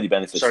 There's so many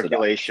benefits.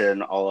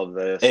 Circulation, all of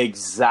this.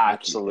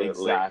 Exactly.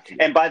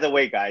 And by the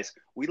way, guys,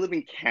 we live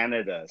in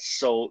Canada,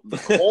 so the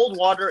cold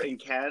water in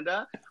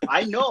Canada,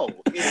 I know,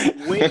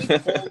 is way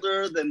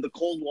colder than the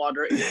cold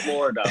water in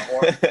Florida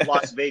or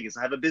Las Vegas.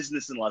 I have a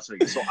business in Las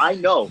Vegas, so I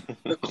know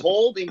the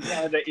cold in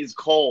Canada is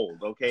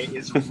cold, okay?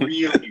 It's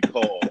really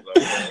cold,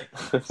 okay?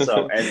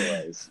 So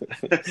anyways.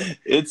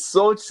 It's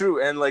so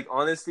true. And like,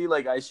 honestly,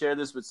 like I share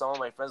this with some of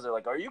my friends. They're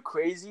like, are you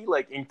crazy?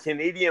 Like in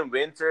Canadian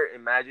winter,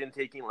 imagine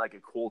taking like a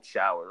cold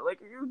shower. They're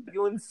like, are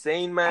you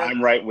insane, man?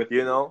 I'm right with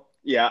you.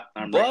 Yeah,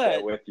 I'm right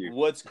there with you.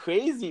 What's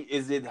crazy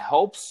is it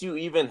helps you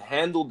even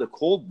handle the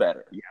cold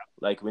better. Yeah.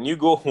 Like when you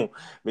go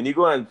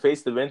and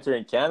face the winter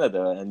in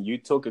Canada and you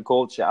took a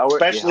cold shower,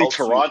 especially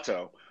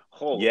Toronto.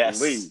 Holy.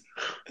 Yes.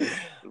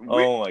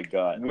 Oh my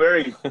God. We're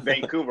in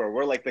Vancouver.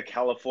 We're like the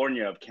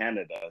California of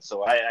Canada.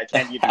 So I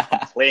can't even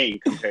complain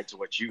compared to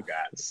what you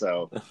got.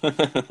 So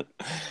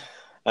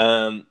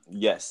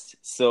Yes.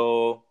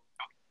 So,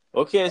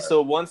 okay.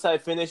 So once I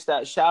finish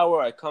that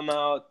shower, I come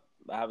out,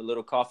 I have a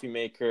little coffee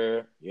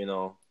maker,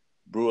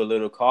 brew a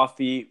little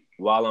coffee.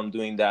 While I'm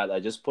doing that, I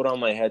just put on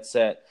my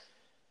headset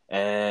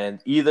and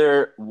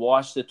either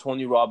watch the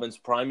Tony Robbins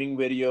priming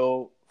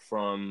video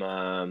from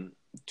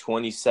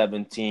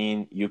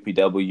 2017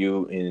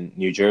 UPW in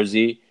New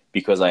Jersey,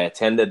 because I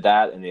attended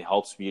that and it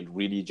helps me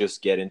really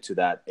just get into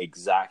that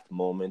exact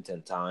moment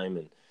and time.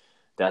 And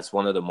that's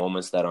one of the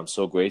moments that I'm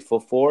so grateful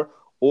for.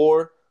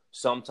 Or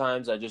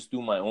sometimes I just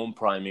do my own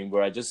priming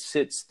where I just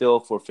sit still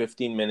for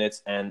 15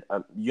 minutes and,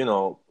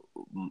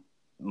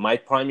 my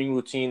priming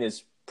routine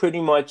is pretty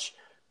much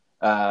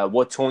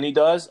what Tony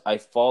does. I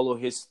follow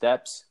his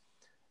steps.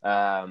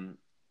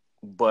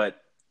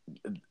 But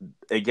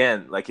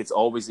again, like, it's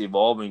always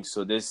evolving.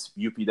 So this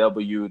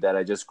UPW that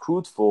I just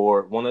crewed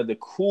for, one of the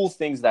cool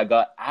things that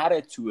got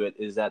added to it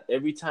is that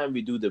every time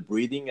we do the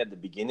breathing at the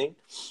beginning,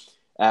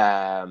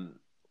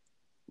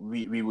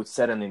 we would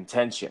set an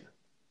intention,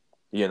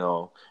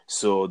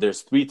 So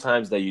there's 3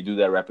 times that you do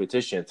that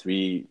repetition,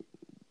 three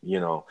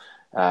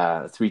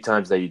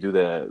times that you do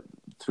the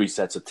 3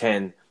 sets of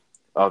 10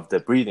 of the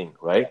breathing,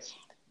 right? Yes.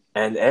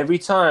 And every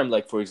time,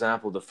 like, for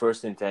example, the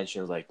first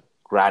intention is like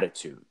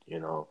gratitude,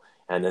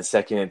 and the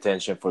second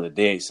intention for the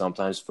day,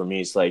 sometimes for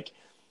me, it's like,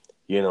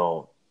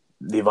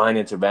 divine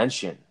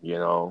intervention,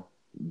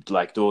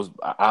 like those,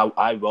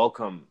 I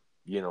welcome,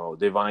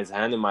 divine's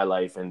hand in my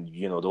life, and,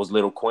 those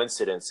little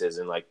coincidences,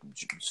 and like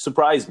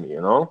surprise me,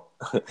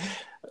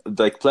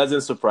 like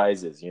pleasant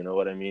surprises, you know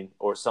what I mean?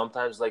 Or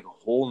sometimes like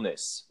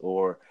wholeness,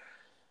 or,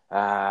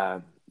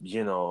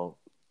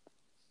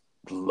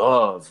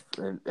 love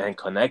and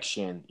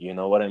connection, you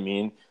know what I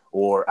mean?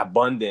 Or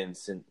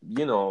abundance,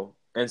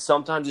 and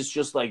sometimes it's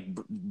just like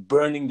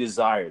burning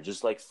desire,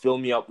 just like fill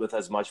me up with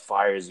as much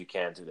fire as you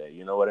can today,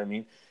 you know what I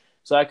mean?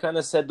 So I kind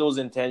of set those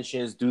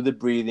intentions, do the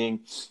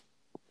breathing,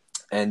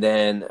 and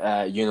then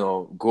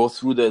go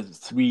through the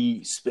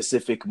 3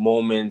 specific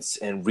moments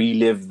and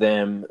relive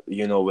them,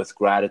 with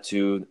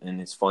gratitude. And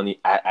it's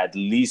funny, at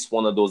least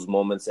one of those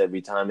moments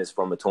every time is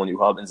from a Tony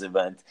Robbins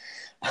event.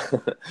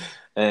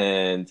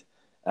 And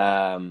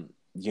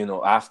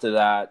after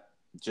that,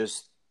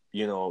 just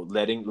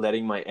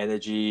letting my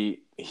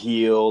energy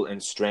heal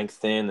and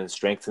strengthen, and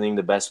strengthening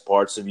the best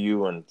parts of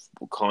you, and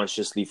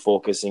consciously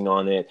focusing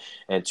on it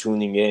and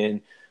tuning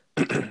in,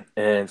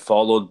 and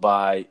followed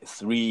by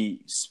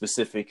 3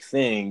 specific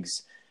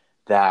things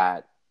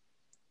that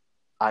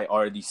I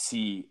already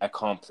see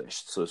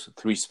accomplished. So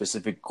 3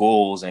 specific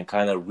goals, and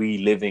kind of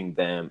reliving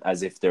them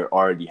as if they're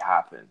already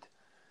happened,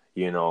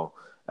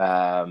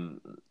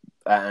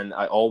 and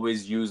I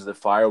always use the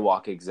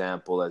firewalk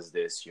example as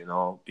this,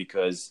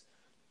 because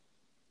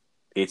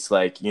it's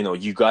like,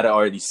 you got to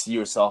already see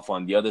yourself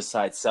on the other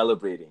side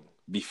celebrating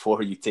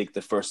before you take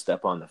the first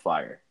step on the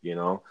fire,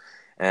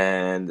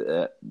 and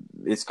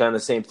it's kind of the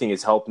same thing.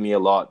 It's helped me a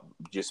lot,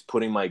 just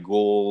putting my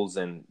goals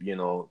and,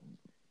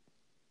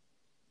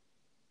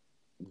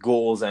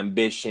 goals,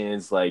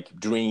 ambitions, like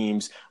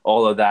dreams,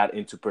 all of that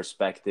into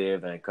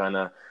perspective, and kind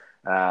of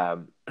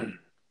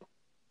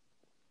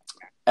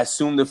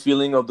assume the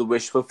feeling of the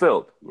wish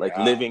fulfilled, like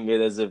living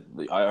it as if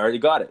I already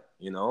got it,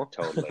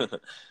 Totally.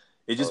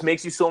 It just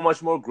makes you so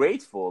much more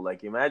grateful.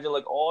 Like, imagine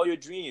like all your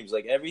dreams,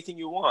 like everything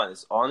you want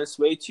is on its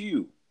way to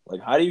you.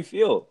 Like, how do you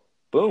feel?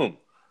 Boom.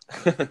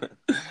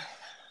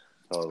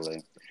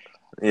 Totally.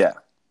 Yeah.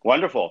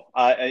 Wonderful.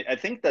 I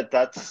think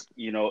that's,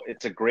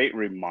 it's a great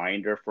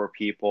reminder for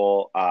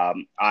people.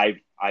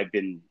 I've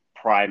been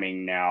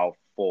priming now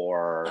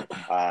for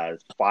 5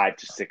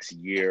 to 6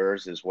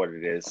 years is what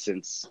it is,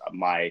 since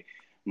my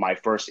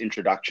first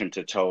introduction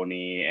to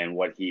Tony and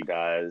what he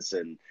does.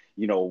 And,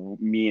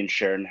 me and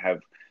Sharon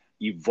have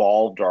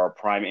evolved our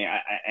priming.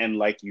 And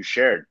like you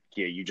shared,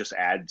 Kia, you just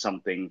add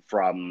something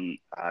from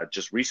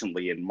just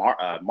recently in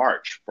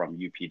March from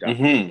UPW,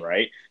 Mm-hmm.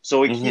 right?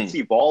 So it keeps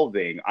Mm-hmm.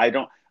 evolving.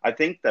 I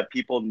think that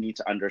people need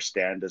to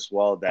understand as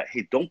well that,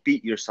 hey, don't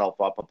beat yourself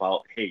up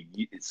about, hey,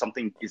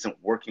 something isn't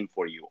working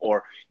for you,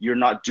 or you're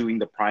not doing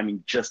the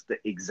priming just the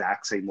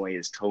exact same way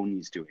as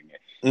Tony's doing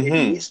it. It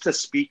Mm-hmm. needs to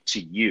speak to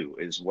you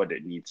is what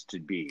it needs to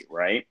be,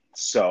 right?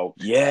 So,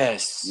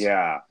 Yes.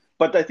 yeah.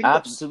 But I think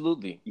that,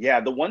 Absolutely.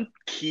 yeah, the one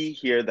key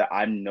here that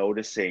I'm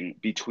noticing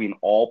between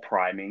all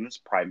primings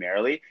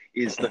primarily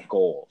is the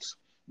goals.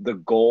 The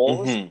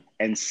goals Mm-hmm.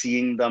 and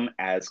seeing them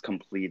as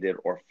completed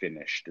or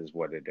finished is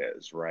what it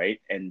is, right?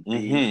 And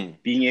being Mm-hmm.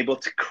 being able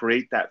to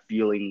create that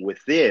feeling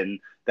within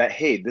that,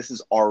 hey, this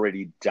is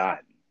already done.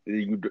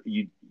 You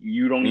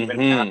don't even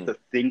have Mm-hmm. to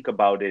think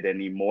about it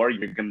anymore.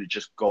 You're going to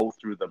just go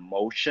through the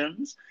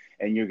motions,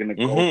 and you're going to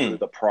go through Mm-hmm.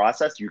 the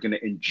process. You're going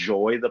to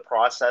enjoy the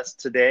process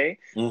today.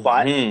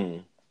 But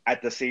Mm-hmm.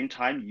 at the same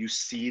time, you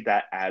see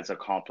that as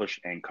accomplished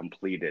and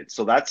completed.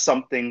 So that's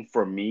something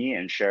for me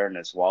and Sharon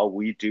as well.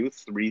 We do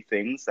three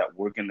things that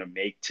we're going to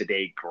make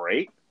today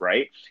great,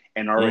 right?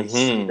 And already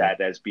see Mm-hmm.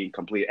 that as being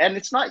complete. And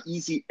it's not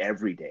easy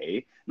every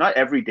day. Not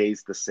every day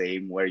is the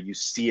same where you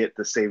see it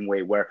the same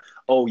way, where,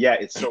 oh, yeah,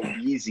 it's so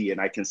easy and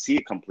I can see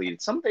it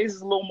completed. Some days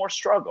is a little more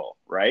struggle,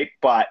 right?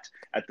 But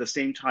at the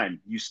same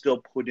time, you still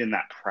put in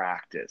that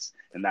practice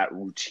and that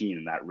routine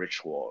and that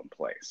ritual in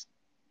place.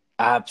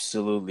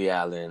 Absolutely,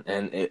 Alan.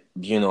 And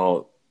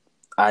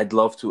I'd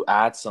love to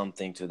add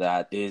something to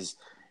that is,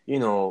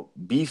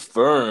 be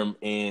firm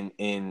in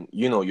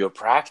your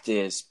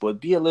practice,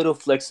 but be a little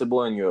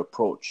flexible in your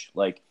approach.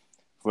 Like,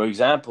 for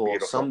example,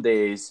 some Beautiful.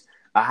 days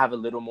I have a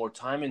little more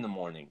time in the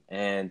morning,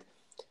 and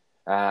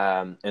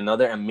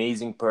another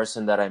amazing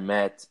person that I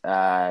met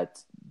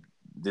at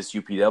this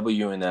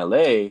UPW in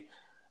LA,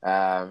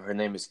 her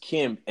name is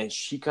Kim, and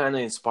she kind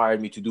of inspired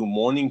me to do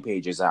morning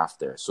pages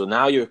after. So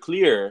now you're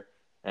clear,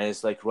 and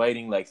it's like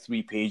writing like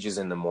 3 pages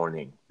in the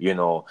morning.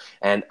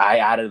 And I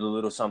added a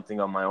little something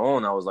on my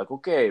own. I was like,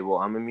 okay, well,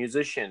 I'm a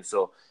musician,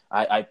 so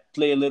I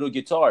play a little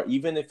guitar,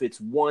 even if it's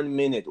 1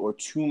 minute or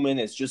 2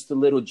 minutes, just a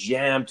little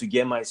jam to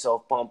get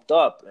myself pumped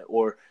up,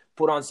 or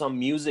put on some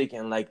music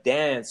and like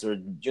dance or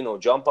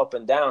jump up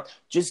and down,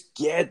 just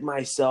get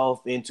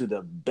myself into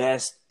the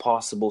best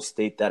possible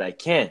state that I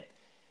can.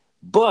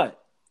 But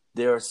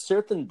there are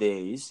certain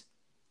days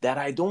that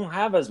I don't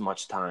have as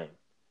much time,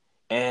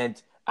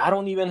 and I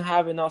don't even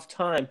have enough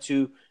time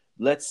to,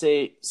 let's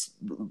say,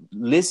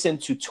 listen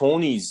to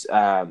Tony's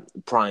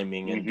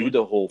priming and do Mm-hmm.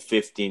 the whole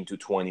 15 to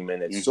 20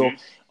 minutes. So Mm-hmm.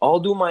 I'll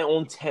do my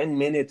own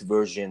 10-minute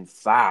version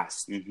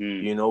fast.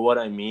 Mm-hmm. You know what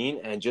I mean?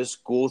 And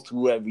just go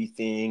through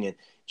everything and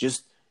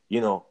just,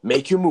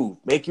 make you move.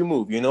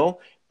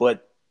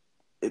 But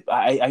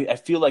I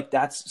feel like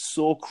that's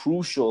so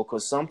crucial,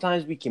 because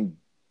sometimes we can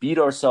beat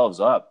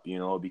ourselves up,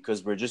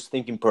 because we're just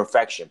thinking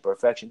perfection,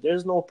 perfection.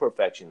 There's no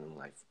perfection in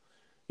life.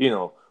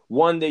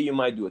 One day you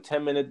might do a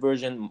 10-minute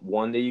version.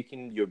 One day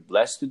you're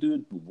blessed to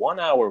do 1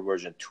 hour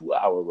version, 2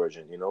 hour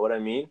version. You know what I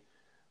mean?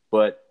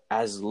 But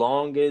as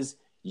long as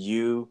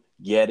you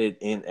get it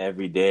in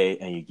every day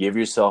and you give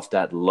yourself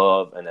that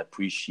love and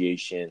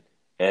appreciation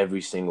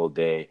every single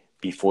day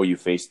before you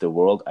face the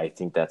world, I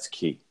think that's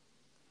key.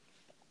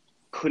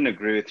 Couldn't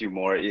agree with you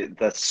more.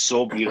 That's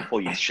so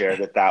beautiful. You shared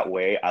it that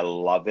way. I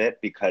love it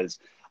because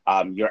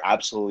you're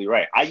absolutely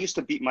right. I used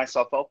to beat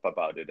myself up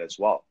about it as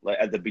well. Like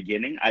at the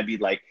beginning, I'd be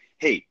like,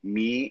 "Hey,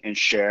 me and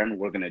Sharon,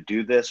 we're gonna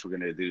do this. We're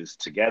gonna do this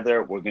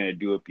together. We're gonna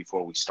do it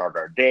before we start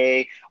our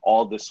day.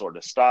 All this sort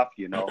of stuff."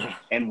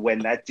 And when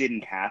that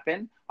didn't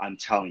happen, I'm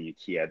telling you,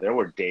 Kia, there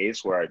were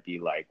days where I'd be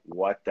like,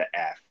 "What the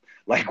f?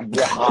 Like,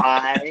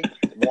 why?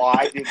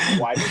 Why did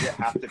it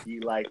have to be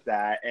like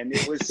that?" And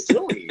it was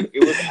silly.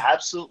 It was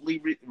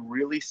absolutely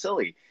really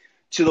silly,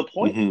 to the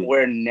point Mm-hmm.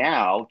 where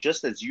now,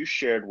 just as you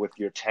shared with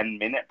your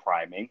 10-minute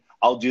priming,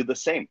 I'll do the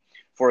same.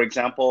 For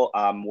example,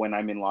 when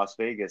I'm in Las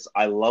Vegas,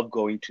 I love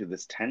going to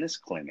this tennis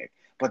clinic,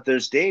 but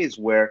there's days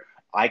where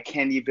I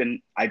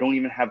don't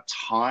even have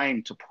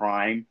time to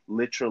prime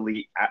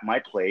literally at my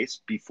place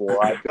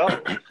before I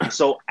go.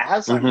 So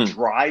as I'm Mm-hmm.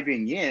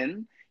 driving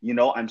in,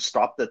 I'm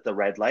stopped at the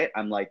red light.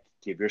 I'm like,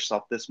 give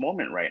yourself this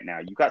moment right now.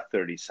 You got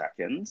 30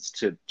 seconds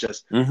to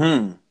just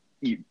Mm-hmm.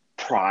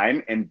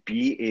 prime and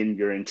be in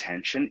your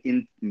intention,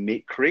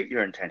 create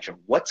your intention.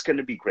 What's going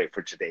to be great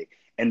for today,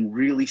 and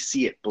really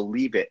see it,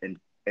 believe it,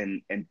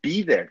 and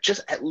be there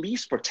just at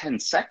least for 10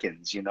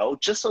 seconds,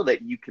 just so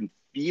that you can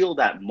feel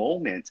that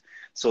moment,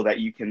 so that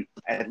you can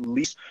at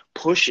least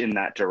push in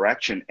that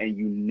direction, and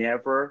you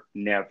never,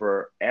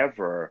 never,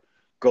 ever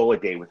go a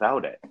day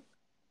without it.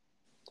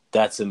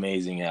 That's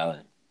amazing,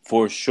 Alan.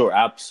 For sure.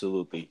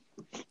 Absolutely.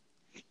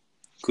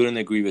 Couldn't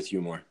agree with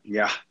you more.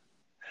 Yeah.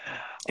 uh,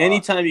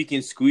 Anytime you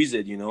can squeeze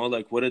it,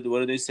 like what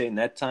do they say?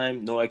 Net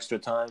time, no extra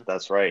time.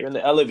 that's You're right. in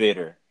the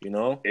elevator.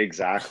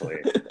 Exactly.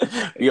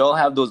 We all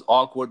have those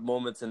awkward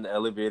moments in the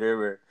elevator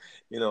where,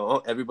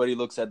 everybody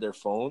looks at their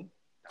phone.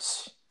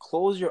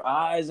 Close your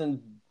eyes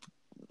and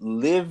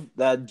live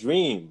that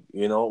dream,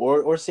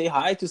 or say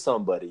hi to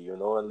somebody,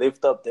 and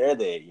lift up their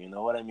day. You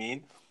know what I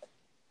mean?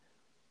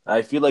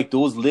 I feel like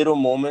those little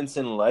moments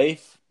in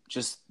life,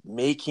 just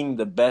making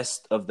the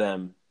best of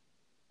them,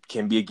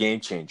 can be a game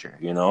changer.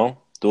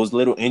 Those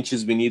little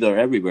inches we need are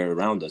everywhere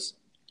around us.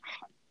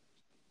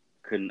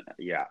 Couldn't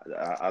Yeah,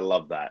 I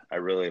love that. I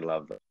really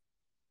love that.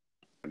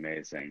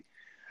 Amazing.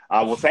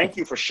 Well, thank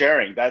you for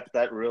sharing.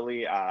 That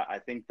really, I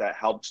think that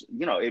helps.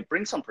 It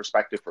brings some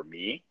perspective for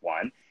me,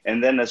 one,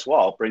 and then as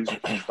well brings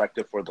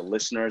perspective for the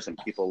listeners and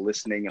people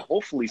listening, and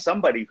hopefully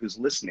somebody who's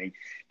listening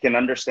can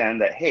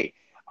understand that, hey,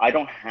 I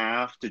don't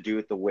have to do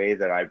it the way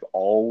that I've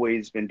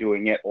always been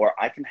doing it, or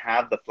I can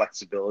have the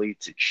flexibility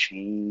to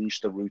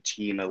change the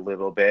routine a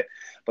little bit.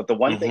 But the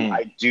one thing Mm-hmm.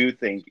 I do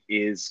think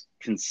is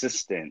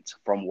consistent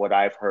from what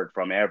I've heard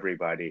from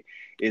everybody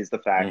is the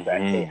fact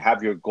that, hey, Mm-hmm.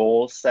 have your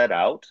goals set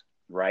out,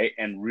 right?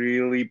 And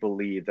really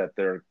believe that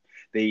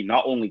they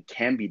not only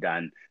can be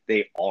done,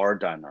 they are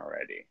done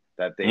already.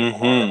 that they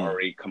are Mm-hmm.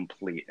 already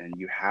complete, and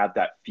you have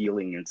that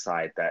feeling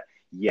inside that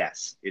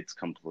yes, it's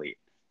complete.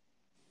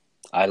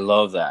 I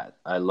love that.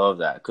 I love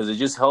that because it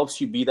just helps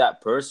you be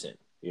that person,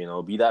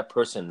 be that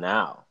person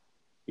now,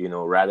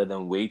 rather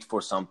than wait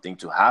for something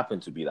to happen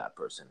to be that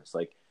person. It's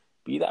like,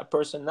 be that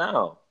person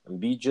now and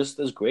be just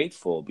as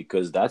grateful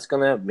because that's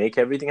going to make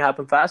everything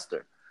happen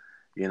faster,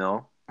 you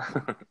know?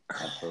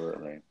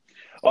 Absolutely.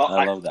 Well,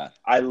 I love that.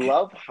 I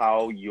love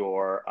how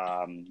your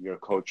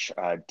coach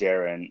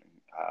Darren,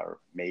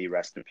 may he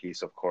rest in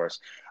peace, of course.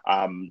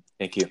 Um,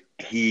 Thank you.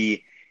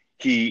 he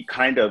he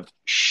kind of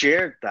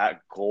shared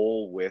that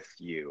goal with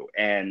you,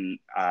 and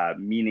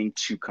meaning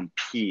to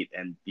compete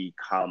and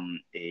become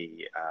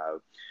a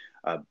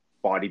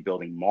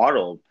bodybuilding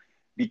model,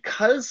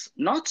 because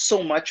not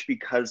so much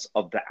because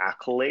of the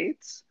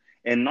accolades,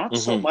 and not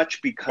so Mm-hmm.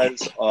 much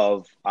because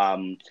of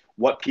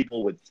what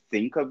people would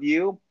think of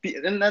you,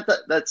 and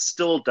that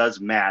still does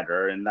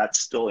matter, and that's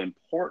still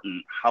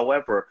important.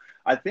 However,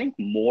 I think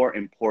more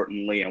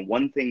importantly, and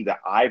one thing that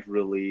I've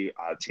really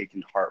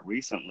taken heart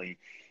recently,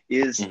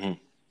 is Mm-hmm.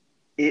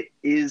 it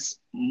is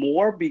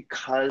more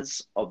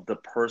because of the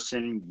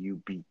person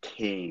you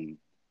became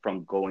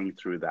from going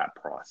through that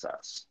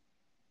process,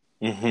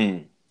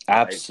 Mm-hmm.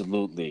 right?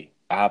 Absolutely.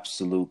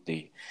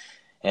 Absolutely.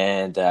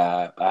 And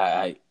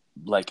I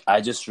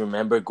just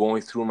remember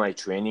going through my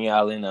training,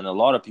 Alan, and a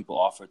lot of people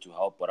offered to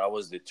help, but I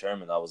was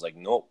determined. I was like,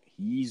 nope,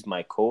 he's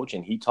my coach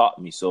and he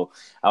taught me. So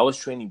I was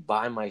training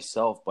by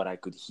myself, but I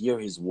could hear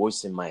his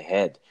voice in my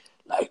head,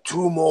 like,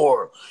 two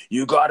more,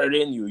 you got it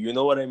in you. You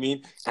know what I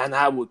mean? And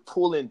I would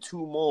pull in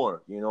two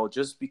more,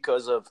 just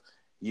because of,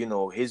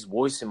 his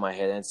voice in my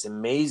head. And it's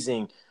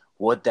amazing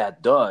what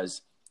that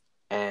does.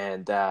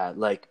 And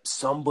like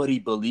somebody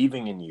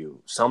believing in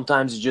you.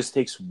 Sometimes it just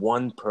takes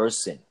one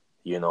person,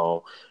 you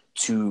know,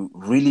 to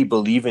really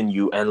believe in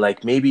you and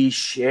like maybe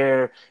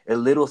share a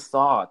little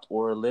thought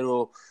or a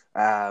little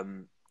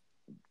um,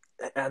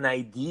 an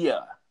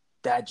idea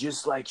that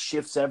just like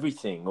shifts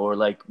everything or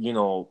like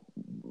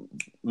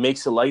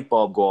makes a light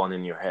bulb go on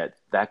in your head,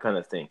 that kind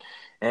of thing.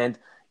 And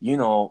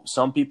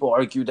some people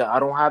argue that I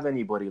don't have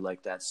anybody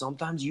like that.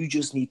 Sometimes you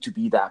just need to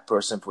be that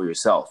person for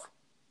yourself,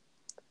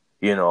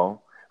 you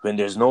know, when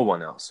there's no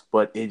one else.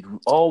 But it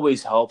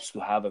always helps to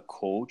have a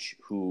coach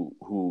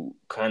who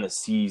kind of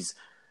sees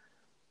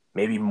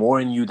maybe more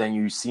in you than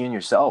you see in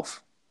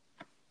yourself.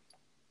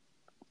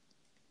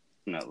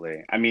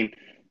 Definitely. I mean,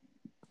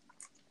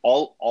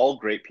 all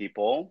great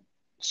people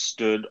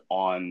stood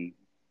on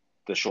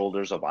the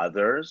shoulders of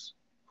others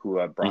who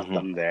have brought Mm-hmm.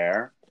 them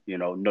there.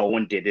 No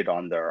one did it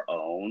on their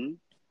own,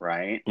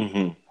 right?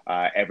 Mm-hmm.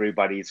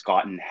 Everybody's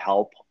gotten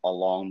help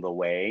along the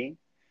way.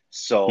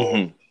 So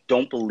Mm-hmm.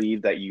 don't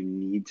believe that you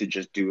need to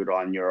just do it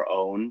on your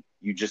own.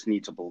 You just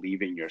need to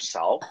believe in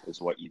yourself,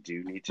 is what you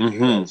do need to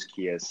do, Mm-hmm. as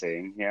Kia is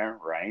saying here,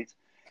 right?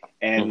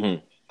 And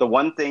Mm-hmm. the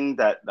one thing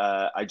that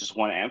I just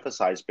want to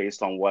emphasize,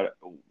 based on what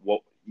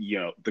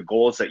the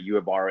goals that you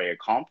have already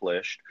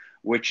accomplished,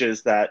 which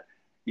is that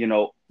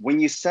when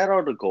you set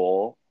out a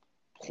goal,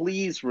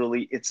 please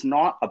really, it's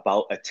not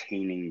about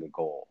attaining the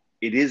goal.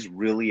 It is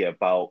really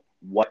about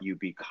what you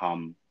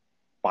become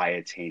by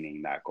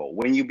attaining that goal.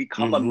 When you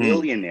become a Mm-hmm.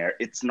 millionaire,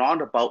 it's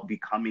not about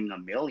becoming a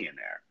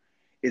millionaire.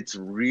 It's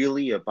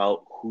really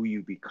about who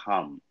you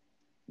become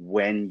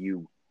when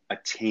you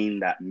attain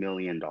that $1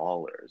 million,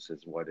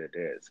 is what it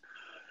is.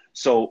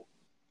 So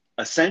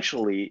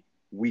essentially,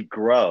 we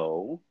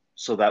grow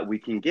so that we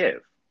can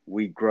give.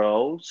 We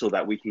grow so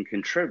that we can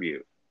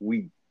contribute.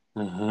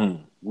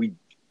 Mm-hmm. We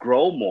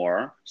grow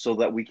more so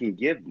that we can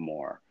give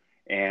more.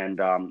 And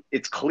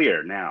it's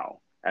clear now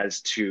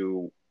as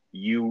to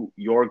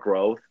your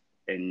growth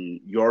and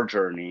your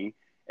journey,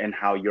 and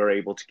how you're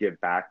able to give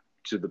back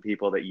to the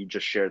people that you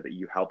just shared, that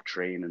you help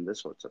train, and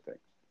this sorts of things.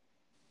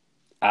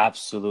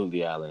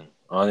 Absolutely, Alan.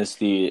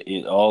 Honestly,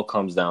 it all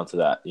comes down to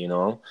that,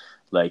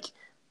 like,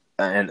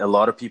 and a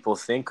lot of people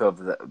think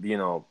of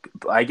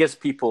I guess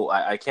people,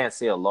 I can't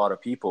say a lot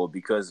of people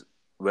because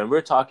when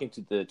we're talking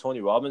to the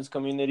Tony Robbins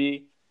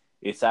community,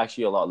 it's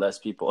actually a lot less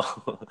people.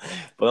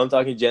 But I'm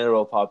talking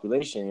general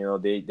population,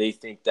 they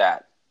think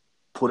that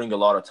putting a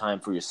lot of time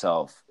for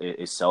yourself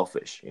is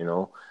selfish,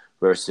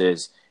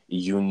 versus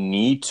you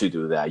need to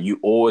do that. You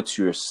owe it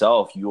to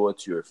yourself, you owe it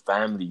to your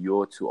family, you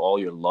owe it to all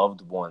your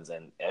loved ones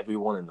and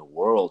everyone in the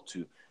world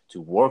to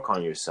work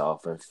on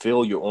yourself and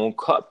fill your own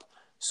cup.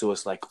 So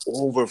it's like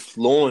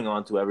overflowing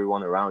onto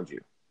everyone around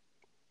you.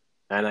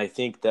 And I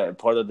think that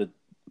part of the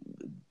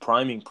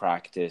priming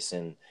practice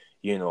and,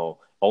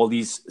 all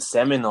these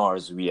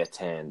seminars we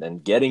attend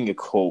and getting a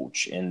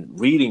coach and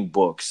reading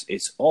books,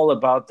 it's all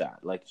about that.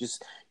 Like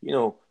just,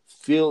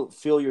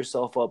 fill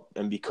yourself up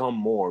and become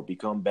more,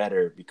 become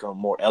better, become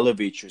more,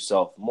 elevate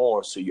yourself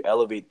more. So you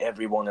elevate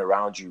everyone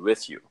around you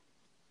with you,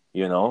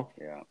 you know?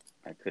 Yeah,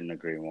 I couldn't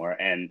agree more.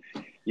 And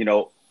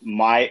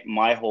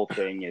my whole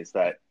thing is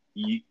that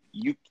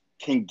you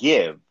can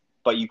give,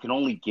 but you can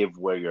only give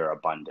where you're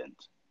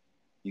abundant.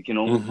 You can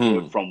only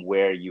give Mm-hmm. from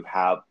where you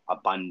have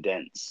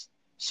abundance.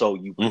 So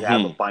you could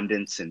have Mm-hmm.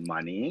 abundance in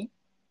money,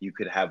 You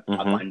could have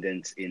Mm-hmm.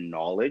 abundance in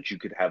knowledge. You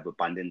could have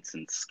abundance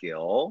in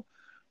skill,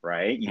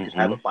 right? You could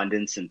have Mm-hmm.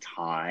 abundance in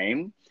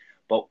time,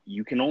 but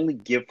you can only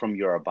give from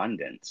your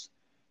abundance.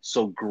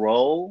 So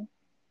grow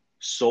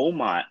so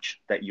much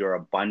that you're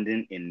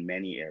abundant in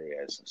many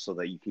areas so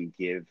that you can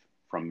give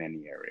from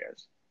many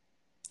areas.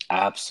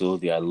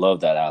 Absolutely. I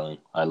love that, Alan.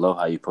 I love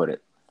how you put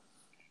it.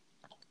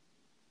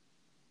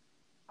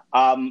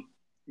 Um,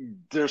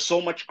 there's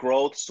so much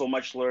growth, so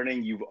much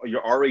learning.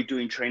 You're already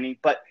doing training,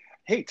 but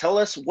hey, tell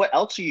us what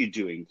else are you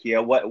doing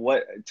here? What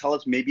tell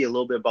us maybe a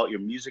little bit about your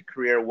music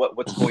career.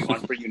 What's going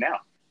on for you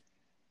now?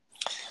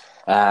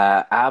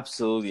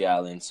 Absolutely,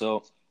 Alan.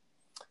 So,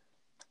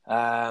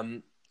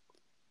 um,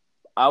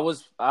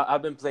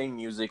 I've been playing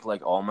music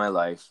like all my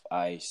life.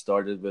 I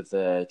started with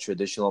a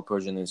traditional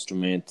Persian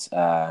instrument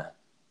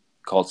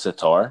called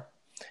sitar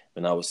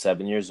when I was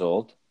 7 years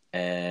old,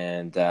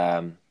 and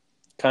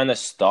kind of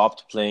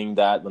stopped playing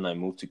that when I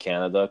moved to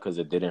Canada because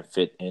it didn't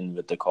fit in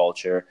with the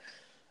culture.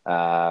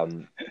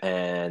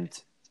 And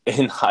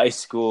in high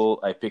school,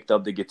 I picked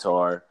up the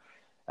guitar,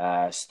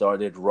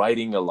 started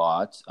writing a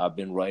lot. I've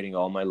been writing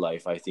all my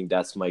life. I think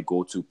that's my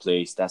go-to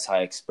place. That's how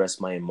I express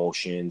my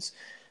emotions.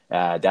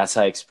 That's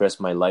how I express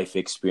my life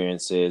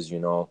experiences.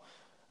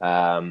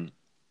 Um,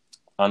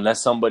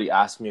 unless somebody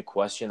asks me a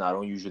question, I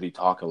don't usually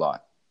talk a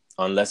lot.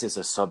 Unless it's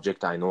a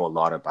subject I know a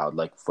lot about,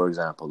 like for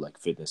example, like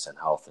fitness and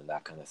health and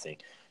that kind of thing.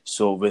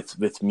 So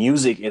with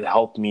music, it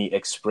helped me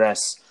express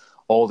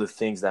all the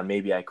things that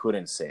maybe I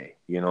couldn't say.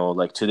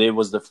 Like today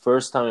was the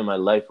first time in my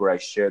life where I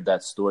shared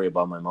that story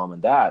about my mom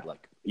and dad.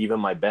 Like even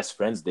my best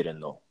friends didn't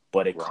know,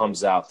 but it Right.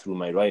 comes out through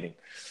my writing.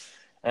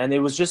 And it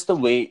was just a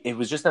way, it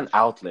was just an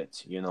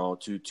outlet,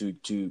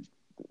 to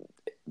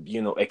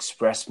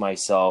express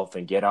myself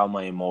and get out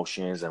my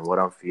emotions and what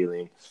I'm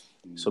feeling.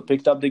 So Mm.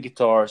 picked up the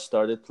guitar,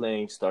 started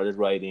playing, started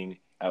writing.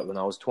 When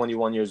I was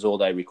 21 years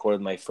old, I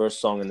recorded my first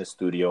song in the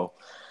studio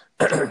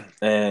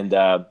and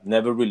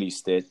never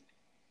released it.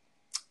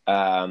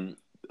 Um,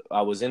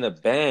 I was in a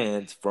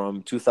band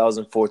from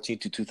 2014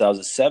 to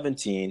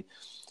 2017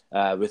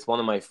 with one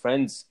of my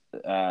friends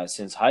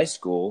since high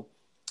school.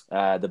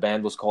 The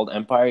band was called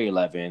Empire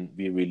 11.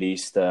 We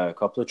released a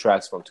couple of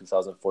tracks from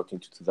 2014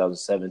 to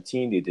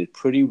 2017. They did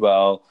pretty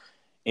well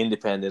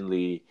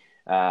independently.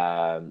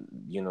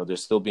 They're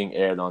still being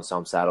aired on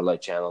some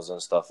satellite channels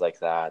and stuff like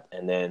that.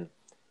 And then,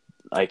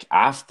 like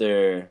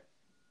after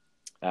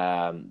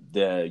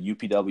the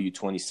UPW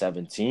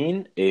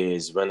 2017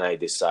 is when I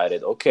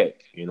decided, okay,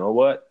 you know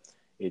what?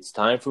 It's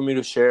time for me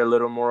to share a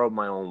little more of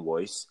my own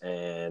voice,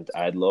 and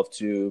I'd love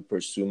to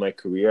pursue my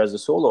career as a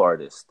solo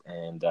artist.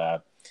 And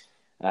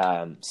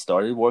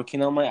started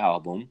working on my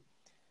album,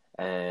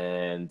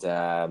 and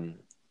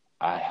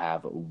I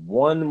have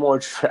one more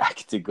track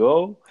to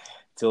go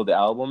till the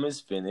album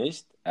is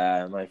finished.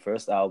 My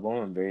first album,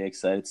 I'm very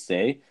excited to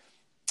say,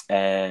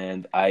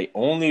 and I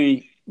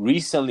only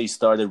recently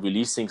started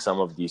releasing some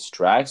of these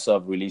tracks. So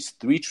I've released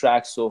 3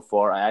 tracks so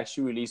far. I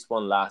actually released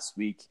one last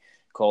week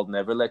called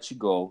 "Never Let You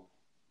Go,"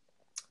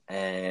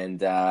 and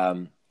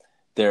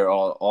they're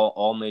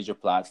all major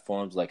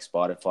platforms like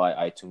Spotify,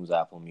 iTunes,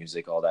 Apple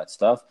Music, all that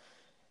stuff.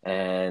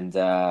 And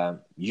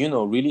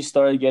really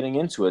started getting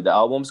into it. The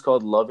album's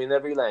called "Love in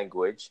Every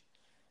Language,"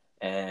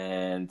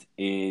 and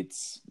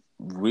it's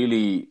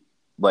really,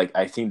 like,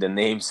 I think the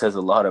name says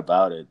a lot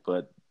about it,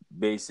 but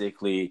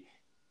basically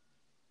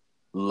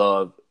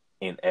love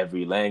in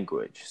every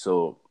language.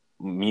 So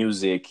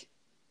music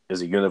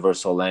is a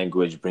universal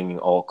language, bringing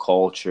all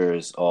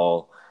cultures,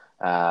 all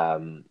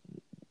um,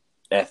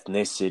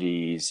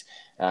 ethnicities,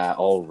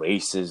 all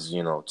races,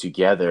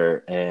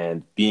 together.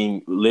 And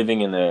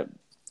living in a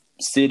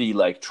city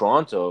like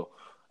Toronto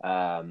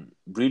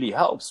really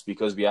helps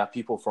because we have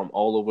people from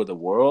all over the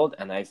world.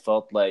 And I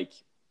felt like,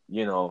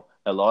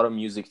 a lot of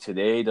music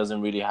today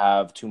doesn't really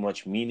have too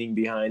much meaning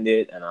behind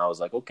it. And I was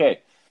like, okay,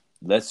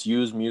 let's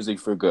use music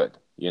for good.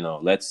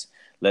 Let's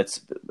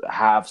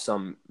have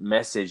some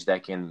message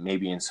that can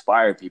maybe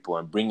inspire people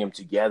and bring them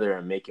together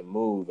and make them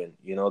move and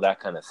that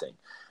kind of thing.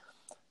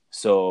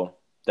 So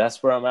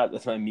that's where I'm at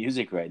with my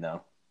music right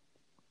now.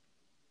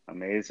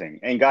 Amazing.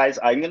 And guys,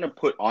 I'm going to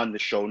put on the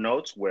show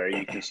notes where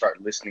you can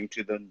start listening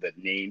to them, the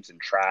names and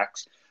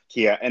tracks.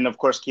 Kia, and of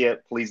course, Kia,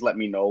 please let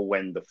me know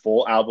when the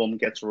full album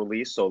gets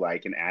released so that I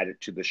can add it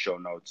to the show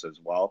notes as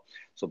well,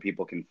 so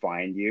people can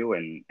find you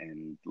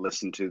and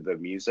listen to the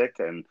music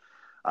and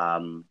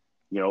um,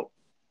 you know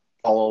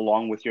follow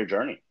along with your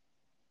journey.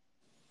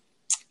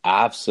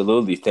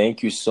 Absolutely.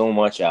 Thank you so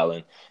much,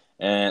 Alan.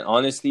 And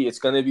honestly, it's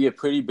going to be a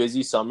pretty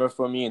busy summer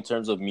for me in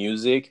terms of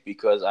music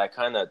because I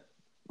kind of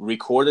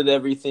recorded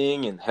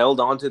everything and held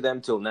on to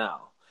them till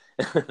now.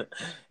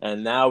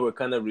 And now we're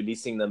kind of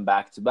releasing them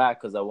back to back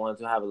because I wanted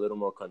to have a little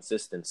more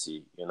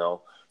consistency.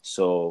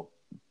 So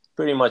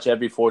pretty much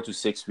every 4 to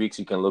 6 weeks,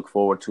 you can look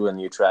forward to a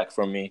new track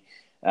from me.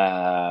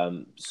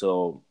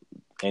 So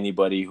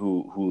anybody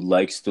who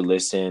likes to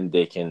listen,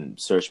 they can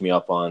search me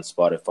up on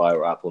Spotify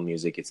or Apple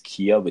Music. It's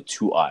Kia with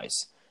 2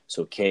 I's,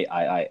 so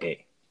Kiia.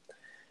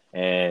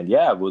 And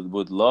yeah,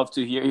 would love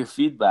to hear your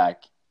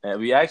feedback. And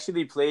we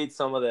actually played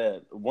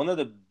one of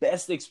the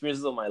best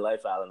experiences of my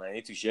life, Alan. I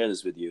need to share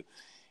this with you.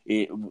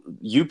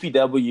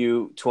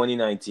 UPW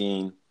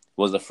 2019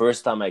 was the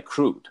first time I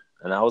crewed.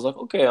 And I was like,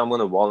 okay, I'm going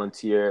to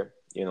volunteer,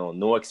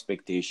 no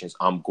expectations.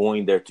 I'm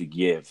going there to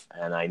give,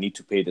 and I need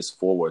to pay this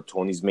forward.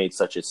 Tony's made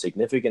such a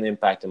significant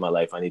impact in my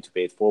life. I need to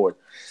pay it forward.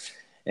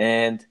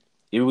 And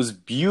it was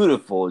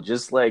beautiful,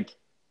 just like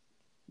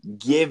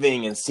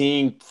giving and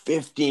seeing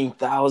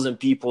 15,000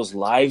 people's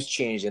lives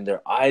change and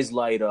their eyes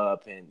light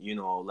up, and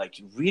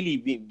like really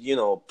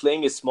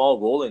playing a small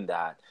role in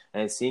that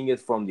and seeing it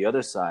from the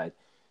other side.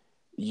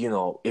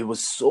 It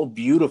was so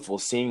beautiful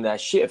seeing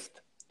that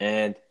shift.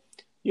 And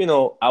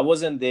I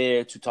wasn't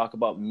there to talk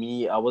about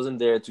me. I wasn't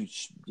there to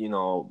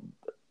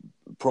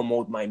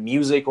promote my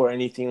music or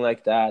anything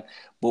like that.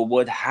 But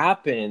what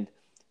happened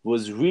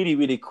was really,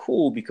 really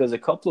cool, because a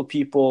couple of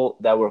people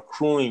that were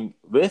crewing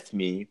with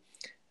me,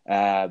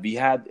 we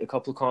had a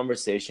couple of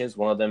conversations.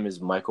 One of them is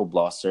Michael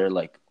Blosser,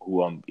 like,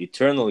 who I'm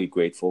eternally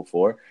grateful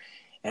for.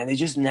 And they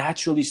just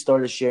naturally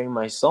started sharing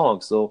my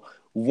song. So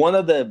one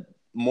of the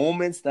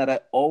moments that I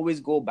always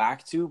go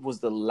back to was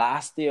the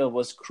last day of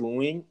us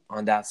crewing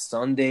on that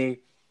Sunday.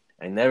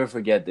 I never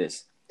forget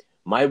this.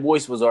 My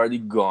voice was already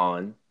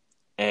gone,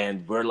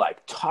 and we're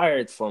like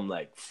tired from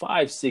like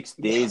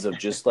 5-6 days of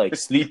just like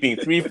sleeping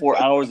 3-4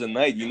 hours a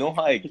night. You know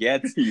how it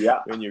gets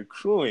when you're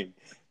crewing,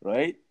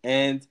 right?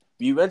 And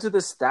we went to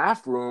the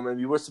staff room, and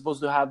we were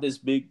supposed to have this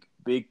big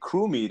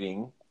crew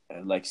meeting,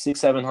 like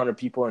 600-700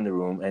 people in the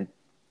room. And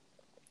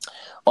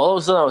all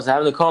of a sudden I was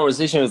having a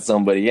conversation with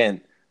somebody, and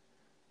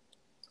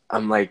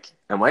I'm like,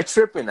 am I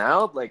tripping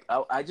out? Like,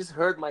 I just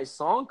heard my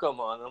song come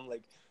on. I'm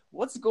like,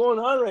 what's going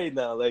on right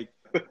now? Like,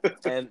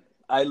 and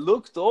I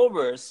looked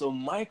over, so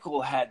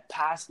Michael had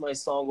passed my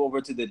song over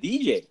to the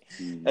DJ.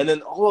 And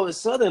then all of a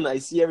sudden I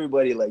see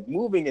everybody like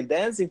moving and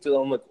dancing to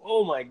them. I'm like,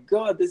 oh my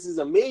God, this is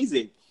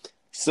amazing.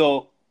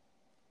 So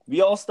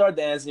we all start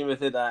dancing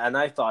with it, and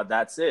I thought,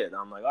 that's it.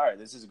 I'm like, all right,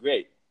 this is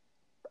great.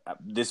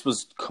 This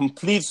was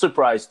complete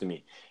surprise to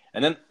me.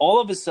 And then all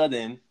of a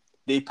sudden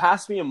they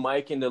passed me a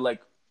mic, and they're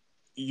like,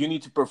 you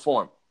need to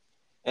perform.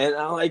 And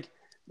I'm like,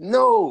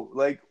 no,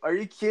 like, are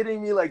you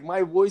kidding me? Like,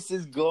 my voice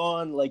is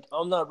gone. Like,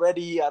 I'm not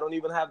ready. I don't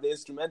even have the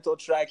instrumental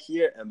track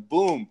here. And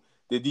boom,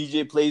 the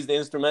DJ plays the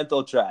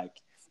instrumental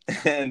track.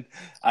 And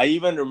I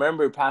even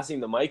remember passing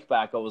the mic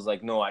back. I was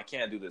like, no, I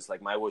can't do this.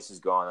 Like, my voice is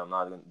gone. I'm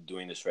not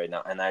doing this right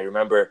now. And I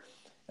remember,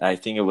 I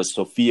think it was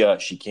Sophia.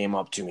 She came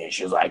up to me and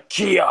she was like,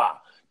 Kia,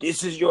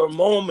 this is your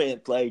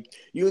moment. Like,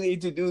 you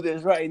need to do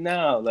this right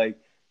now. Like,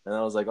 and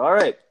I was like, all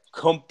right.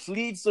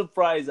 Complete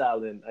surprise,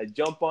 Alan. I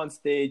jump on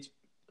stage.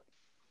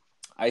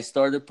 I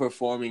started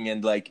performing,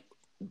 and like,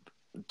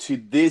 to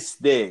this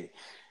day,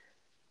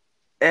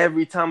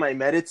 every time I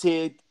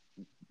meditate,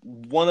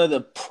 one of the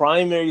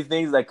primary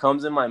things that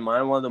comes in my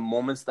mind, one of the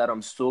moments that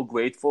I'm so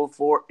grateful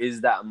for,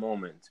 is that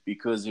moment,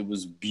 because it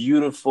was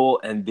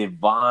beautiful and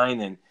divine,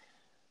 and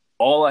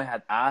all I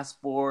had asked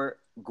for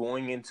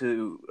going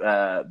into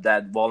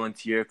that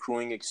volunteer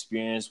crewing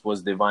experience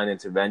was divine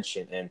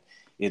intervention. And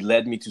it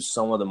led me to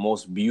some of the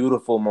most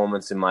beautiful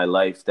moments in my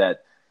life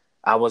that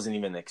I wasn't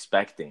even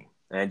expecting.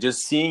 And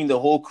just seeing the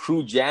whole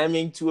crew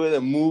jamming to it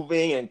and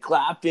moving and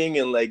clapping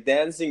and like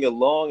dancing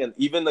along. And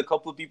even a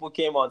couple of people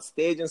came on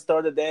stage and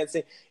started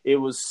dancing. It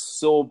was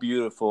so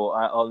beautiful.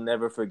 I'll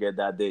never forget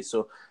that day.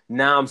 So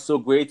now I'm so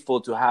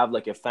grateful to have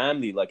like a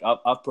family. Like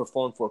I've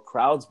performed for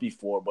crowds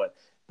before, but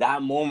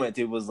that moment,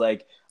 it was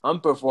like, I'm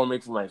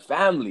performing for my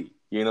family.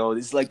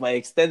 This is like my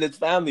extended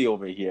family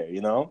over here,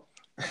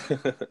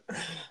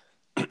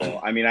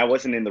 Well, I mean, I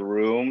wasn't in the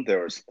room.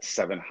 There was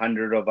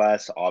 700 of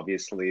us.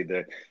 Obviously,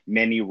 the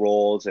many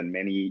roles and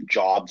many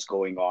jobs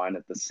going on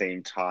at the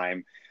same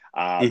time.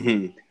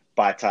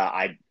 But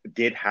I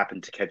did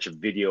happen to catch a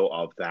video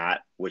of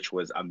that, which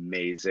was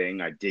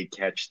amazing. I did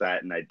catch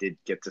that, and I did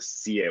get to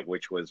see it,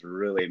 which was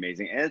really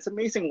amazing. And it's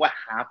amazing what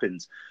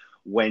happens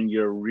when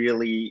you're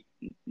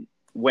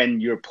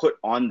put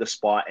on the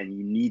spot and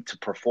you need to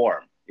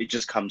perform. It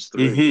just comes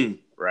through,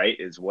 right?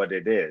 Is what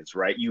it is,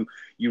 right? You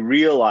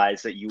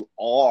realize that you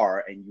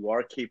are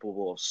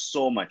capable of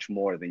so much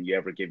more than you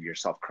ever give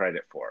yourself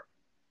credit for.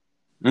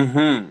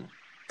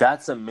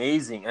 That's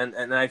amazing.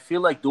 And I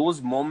feel like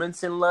those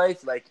moments in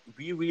life, like,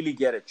 we really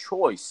get a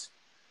choice,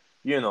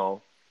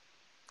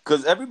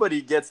 because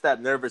everybody gets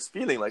that nervous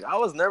feeling. Like, I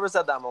was nervous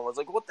at that moment. I was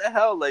like, what the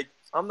hell? Like,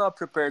 I'm not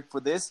prepared for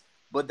this.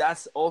 But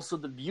that's also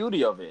the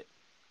beauty of it,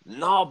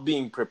 not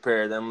being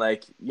prepared and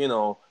like,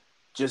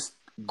 just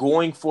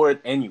going for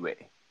it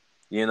anyway.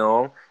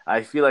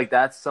 I feel like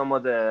that's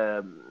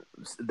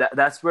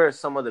that's where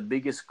some of the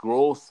biggest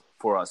growth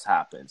for us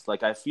happens.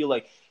 Like, I feel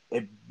like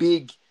a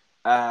big,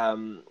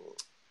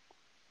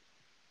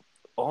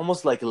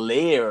 almost like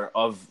layer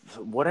of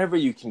whatever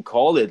you can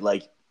call it,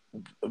 like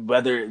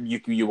whether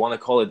you want to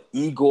call it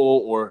ego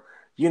or,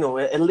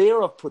 a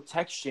layer of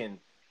protection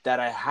that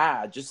I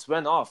had just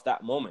went off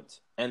that moment.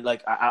 And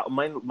like,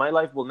 my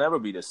life will never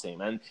be the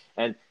same.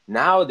 And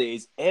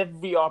nowadays,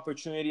 every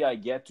opportunity I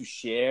get to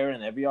share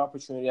and every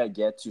opportunity I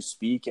get to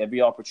speak,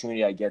 every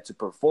opportunity I get to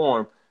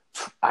perform,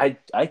 I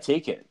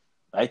take it.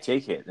 I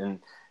take it. And,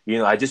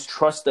 I just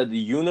trust that the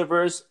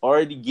universe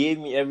already gave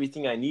me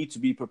everything I need to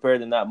be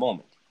prepared in that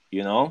moment,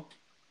 you know?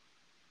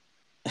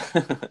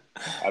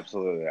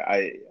 Absolutely.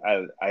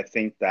 I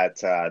think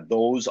that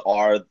those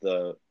are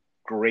the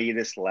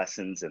greatest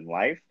lessons in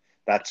life.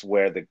 That's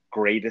where the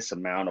greatest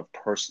amount of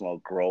personal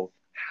growth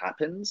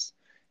happens,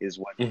 is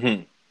when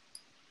Hmm.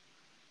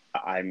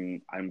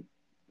 I'm I'm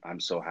I'm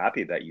so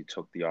happy that you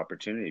took the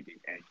opportunity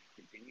and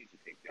continue to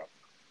take the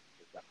opportunity,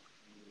 because that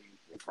really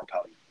will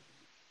propel you.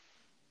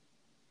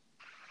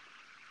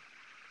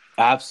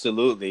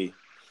 Absolutely.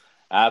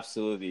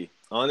 Absolutely.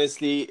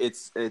 Honestly,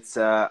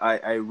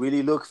 I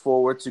really look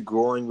forward to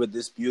growing with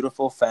this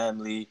beautiful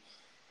family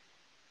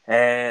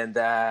and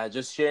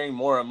just sharing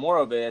more and more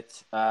of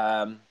it.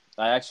 I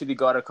actually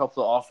got a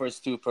couple of offers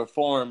to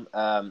perform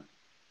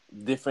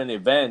different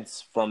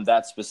events from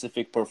that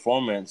specific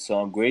performance, so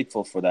I'm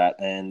grateful for that.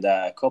 And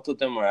a couple of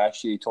them are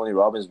actually Tony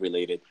Robbins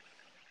related.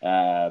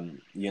 A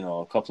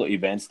couple of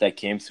events that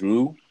came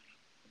through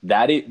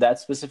that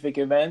specific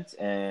event,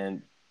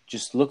 and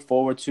just look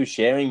forward to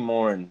sharing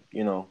more and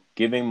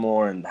giving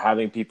more and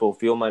having people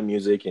feel my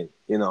music. And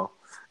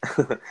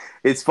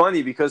it's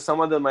funny because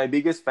some of my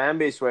biggest fan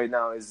base right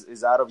now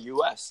is out of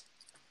US,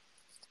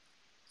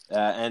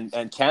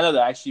 and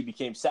Canada actually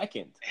became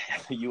second.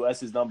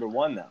 US is number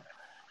one now,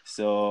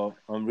 so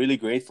I'm really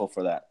grateful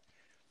for that.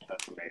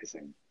 That's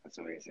amazing. That's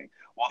amazing.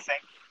 Well,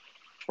 thank you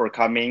for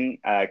coming,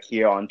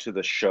 Kia, onto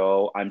the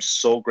show. I'm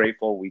so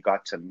grateful we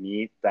got to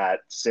meet,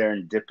 that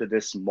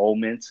serendipitous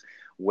moment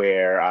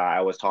where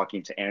I was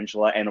talking to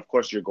Angela, and of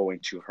course, you're going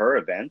to her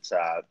event,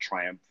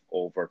 Triumph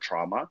Over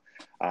Trauma.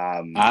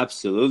 Um,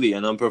 Absolutely,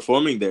 and I'm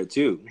performing there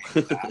too.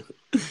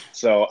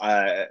 so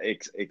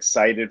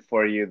excited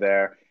for you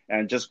there,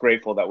 and just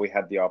grateful that we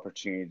had the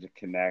opportunity to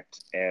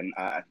connect. And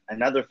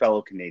another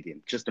fellow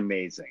Canadian, just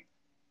amazing.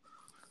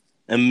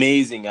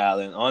 Amazing,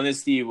 Alan.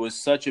 Honestly, it was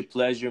such a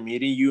pleasure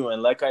meeting you.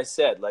 And like I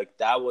said, like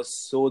that was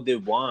so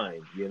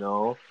divine.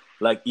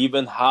 Like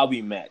even how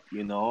we met.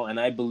 And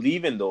I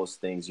believe in those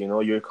things.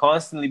 You're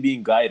constantly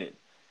being guided.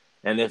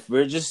 And if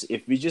we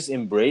just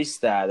embrace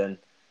that and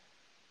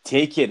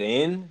take it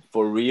in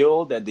for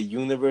real, that the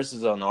universe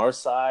is on our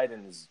side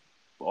and is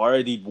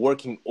already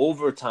working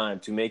overtime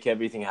to make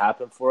everything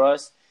happen for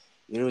us,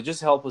 it'll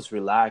just help us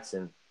relax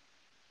and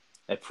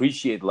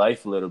appreciate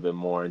life a little bit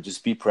more and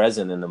just be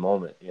present in the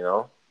moment.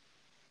 Completely.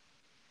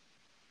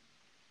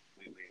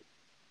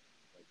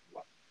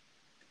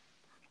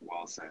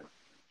 Well said.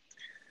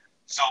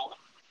 So,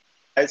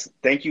 guys,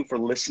 thank you for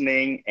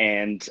listening.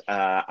 And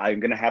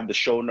I'm going to have the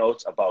show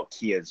notes about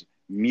Kia's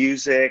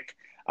music,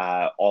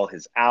 all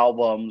his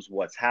albums,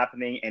 what's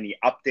happening, any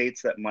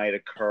updates that might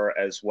occur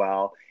as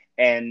well.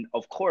 And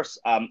of course,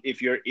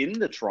 if you're in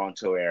the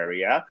Toronto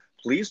area,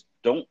 please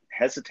don't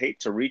hesitate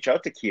to reach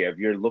out to Kia if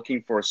you're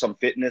looking for some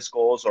fitness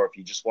goals, or if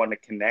you just want to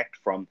connect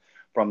from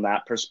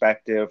that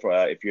perspective.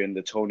 If you're in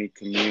the Tony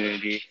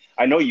community,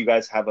 I know you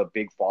guys have a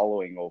big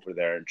following over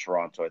there in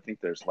Toronto. I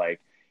think there's like,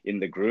 in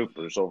the group,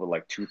 there's over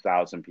like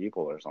 2,000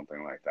 people or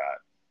something like that.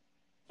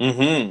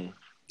 Mm-hmm.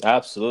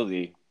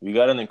 Absolutely. We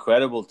got an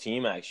incredible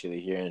team actually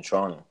here in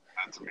Toronto.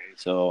 That's amazing.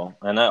 So,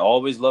 and I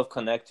always love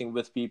connecting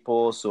with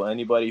people. So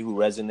anybody who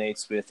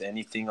resonates with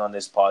anything on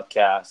this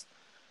podcast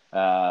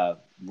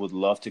would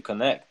love to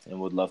connect and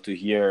would love to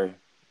hear,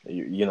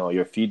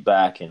 your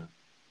feedback and,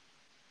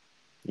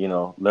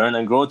 learn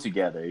and grow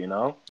together.